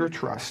faith, your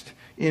trust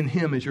in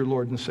him as your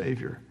Lord and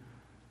Savior.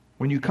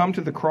 When you come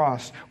to the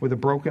cross with a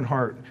broken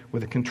heart,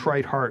 with a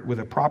contrite heart,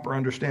 with a proper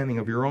understanding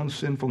of your own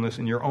sinfulness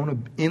and your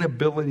own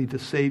inability to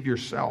save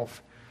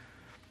yourself,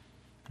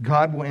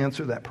 God will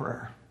answer that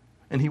prayer.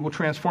 And he will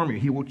transform you.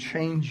 He will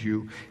change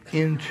you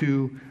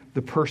into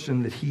the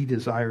person that he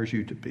desires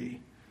you to be.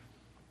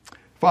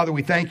 Father,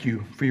 we thank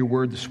you for your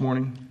word this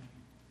morning.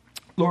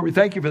 Lord, we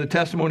thank you for the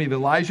testimony of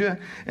Elijah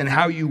and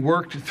how you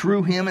worked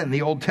through him in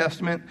the Old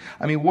Testament.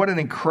 I mean, what an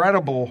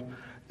incredible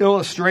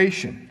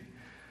illustration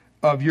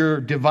of your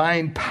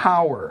divine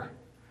power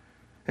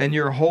and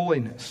your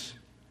holiness.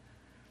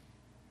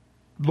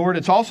 Lord,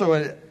 it's also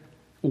a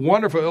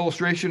wonderful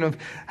illustration of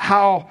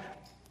how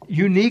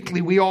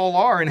uniquely we all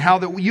are and how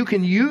that you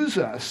can use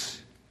us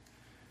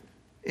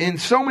in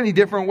so many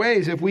different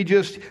ways if we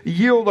just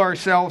yield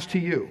ourselves to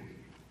you.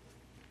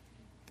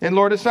 And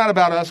Lord, it's not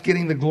about us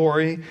getting the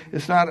glory.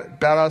 It's not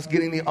about us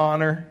getting the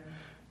honor,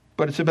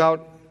 but it's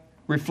about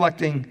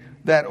reflecting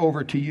that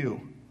over to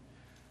you.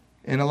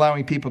 in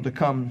allowing people to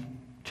come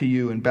to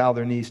you and bow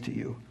their knees to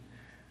you.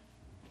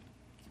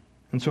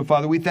 And so,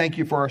 Father, we thank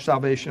you for our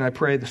salvation. I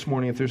pray this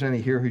morning, if there's any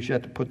here who's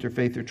yet to put their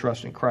faith or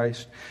trust in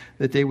Christ,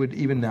 that they would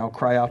even now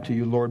cry out to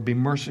you, Lord, be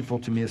merciful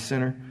to me, a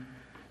sinner.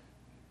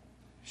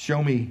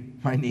 Show me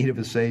my need of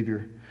a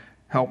Savior.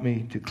 Help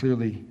me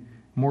to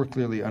more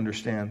clearly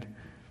understand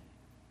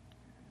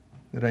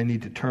that I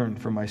need to turn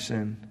from my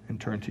sin and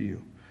turn to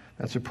you.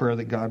 That's a prayer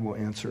that God will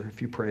answer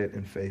if you pray it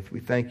in faith. We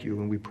thank you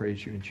and we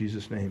praise you in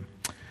Jesus' name.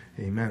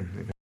 Amen. Amen.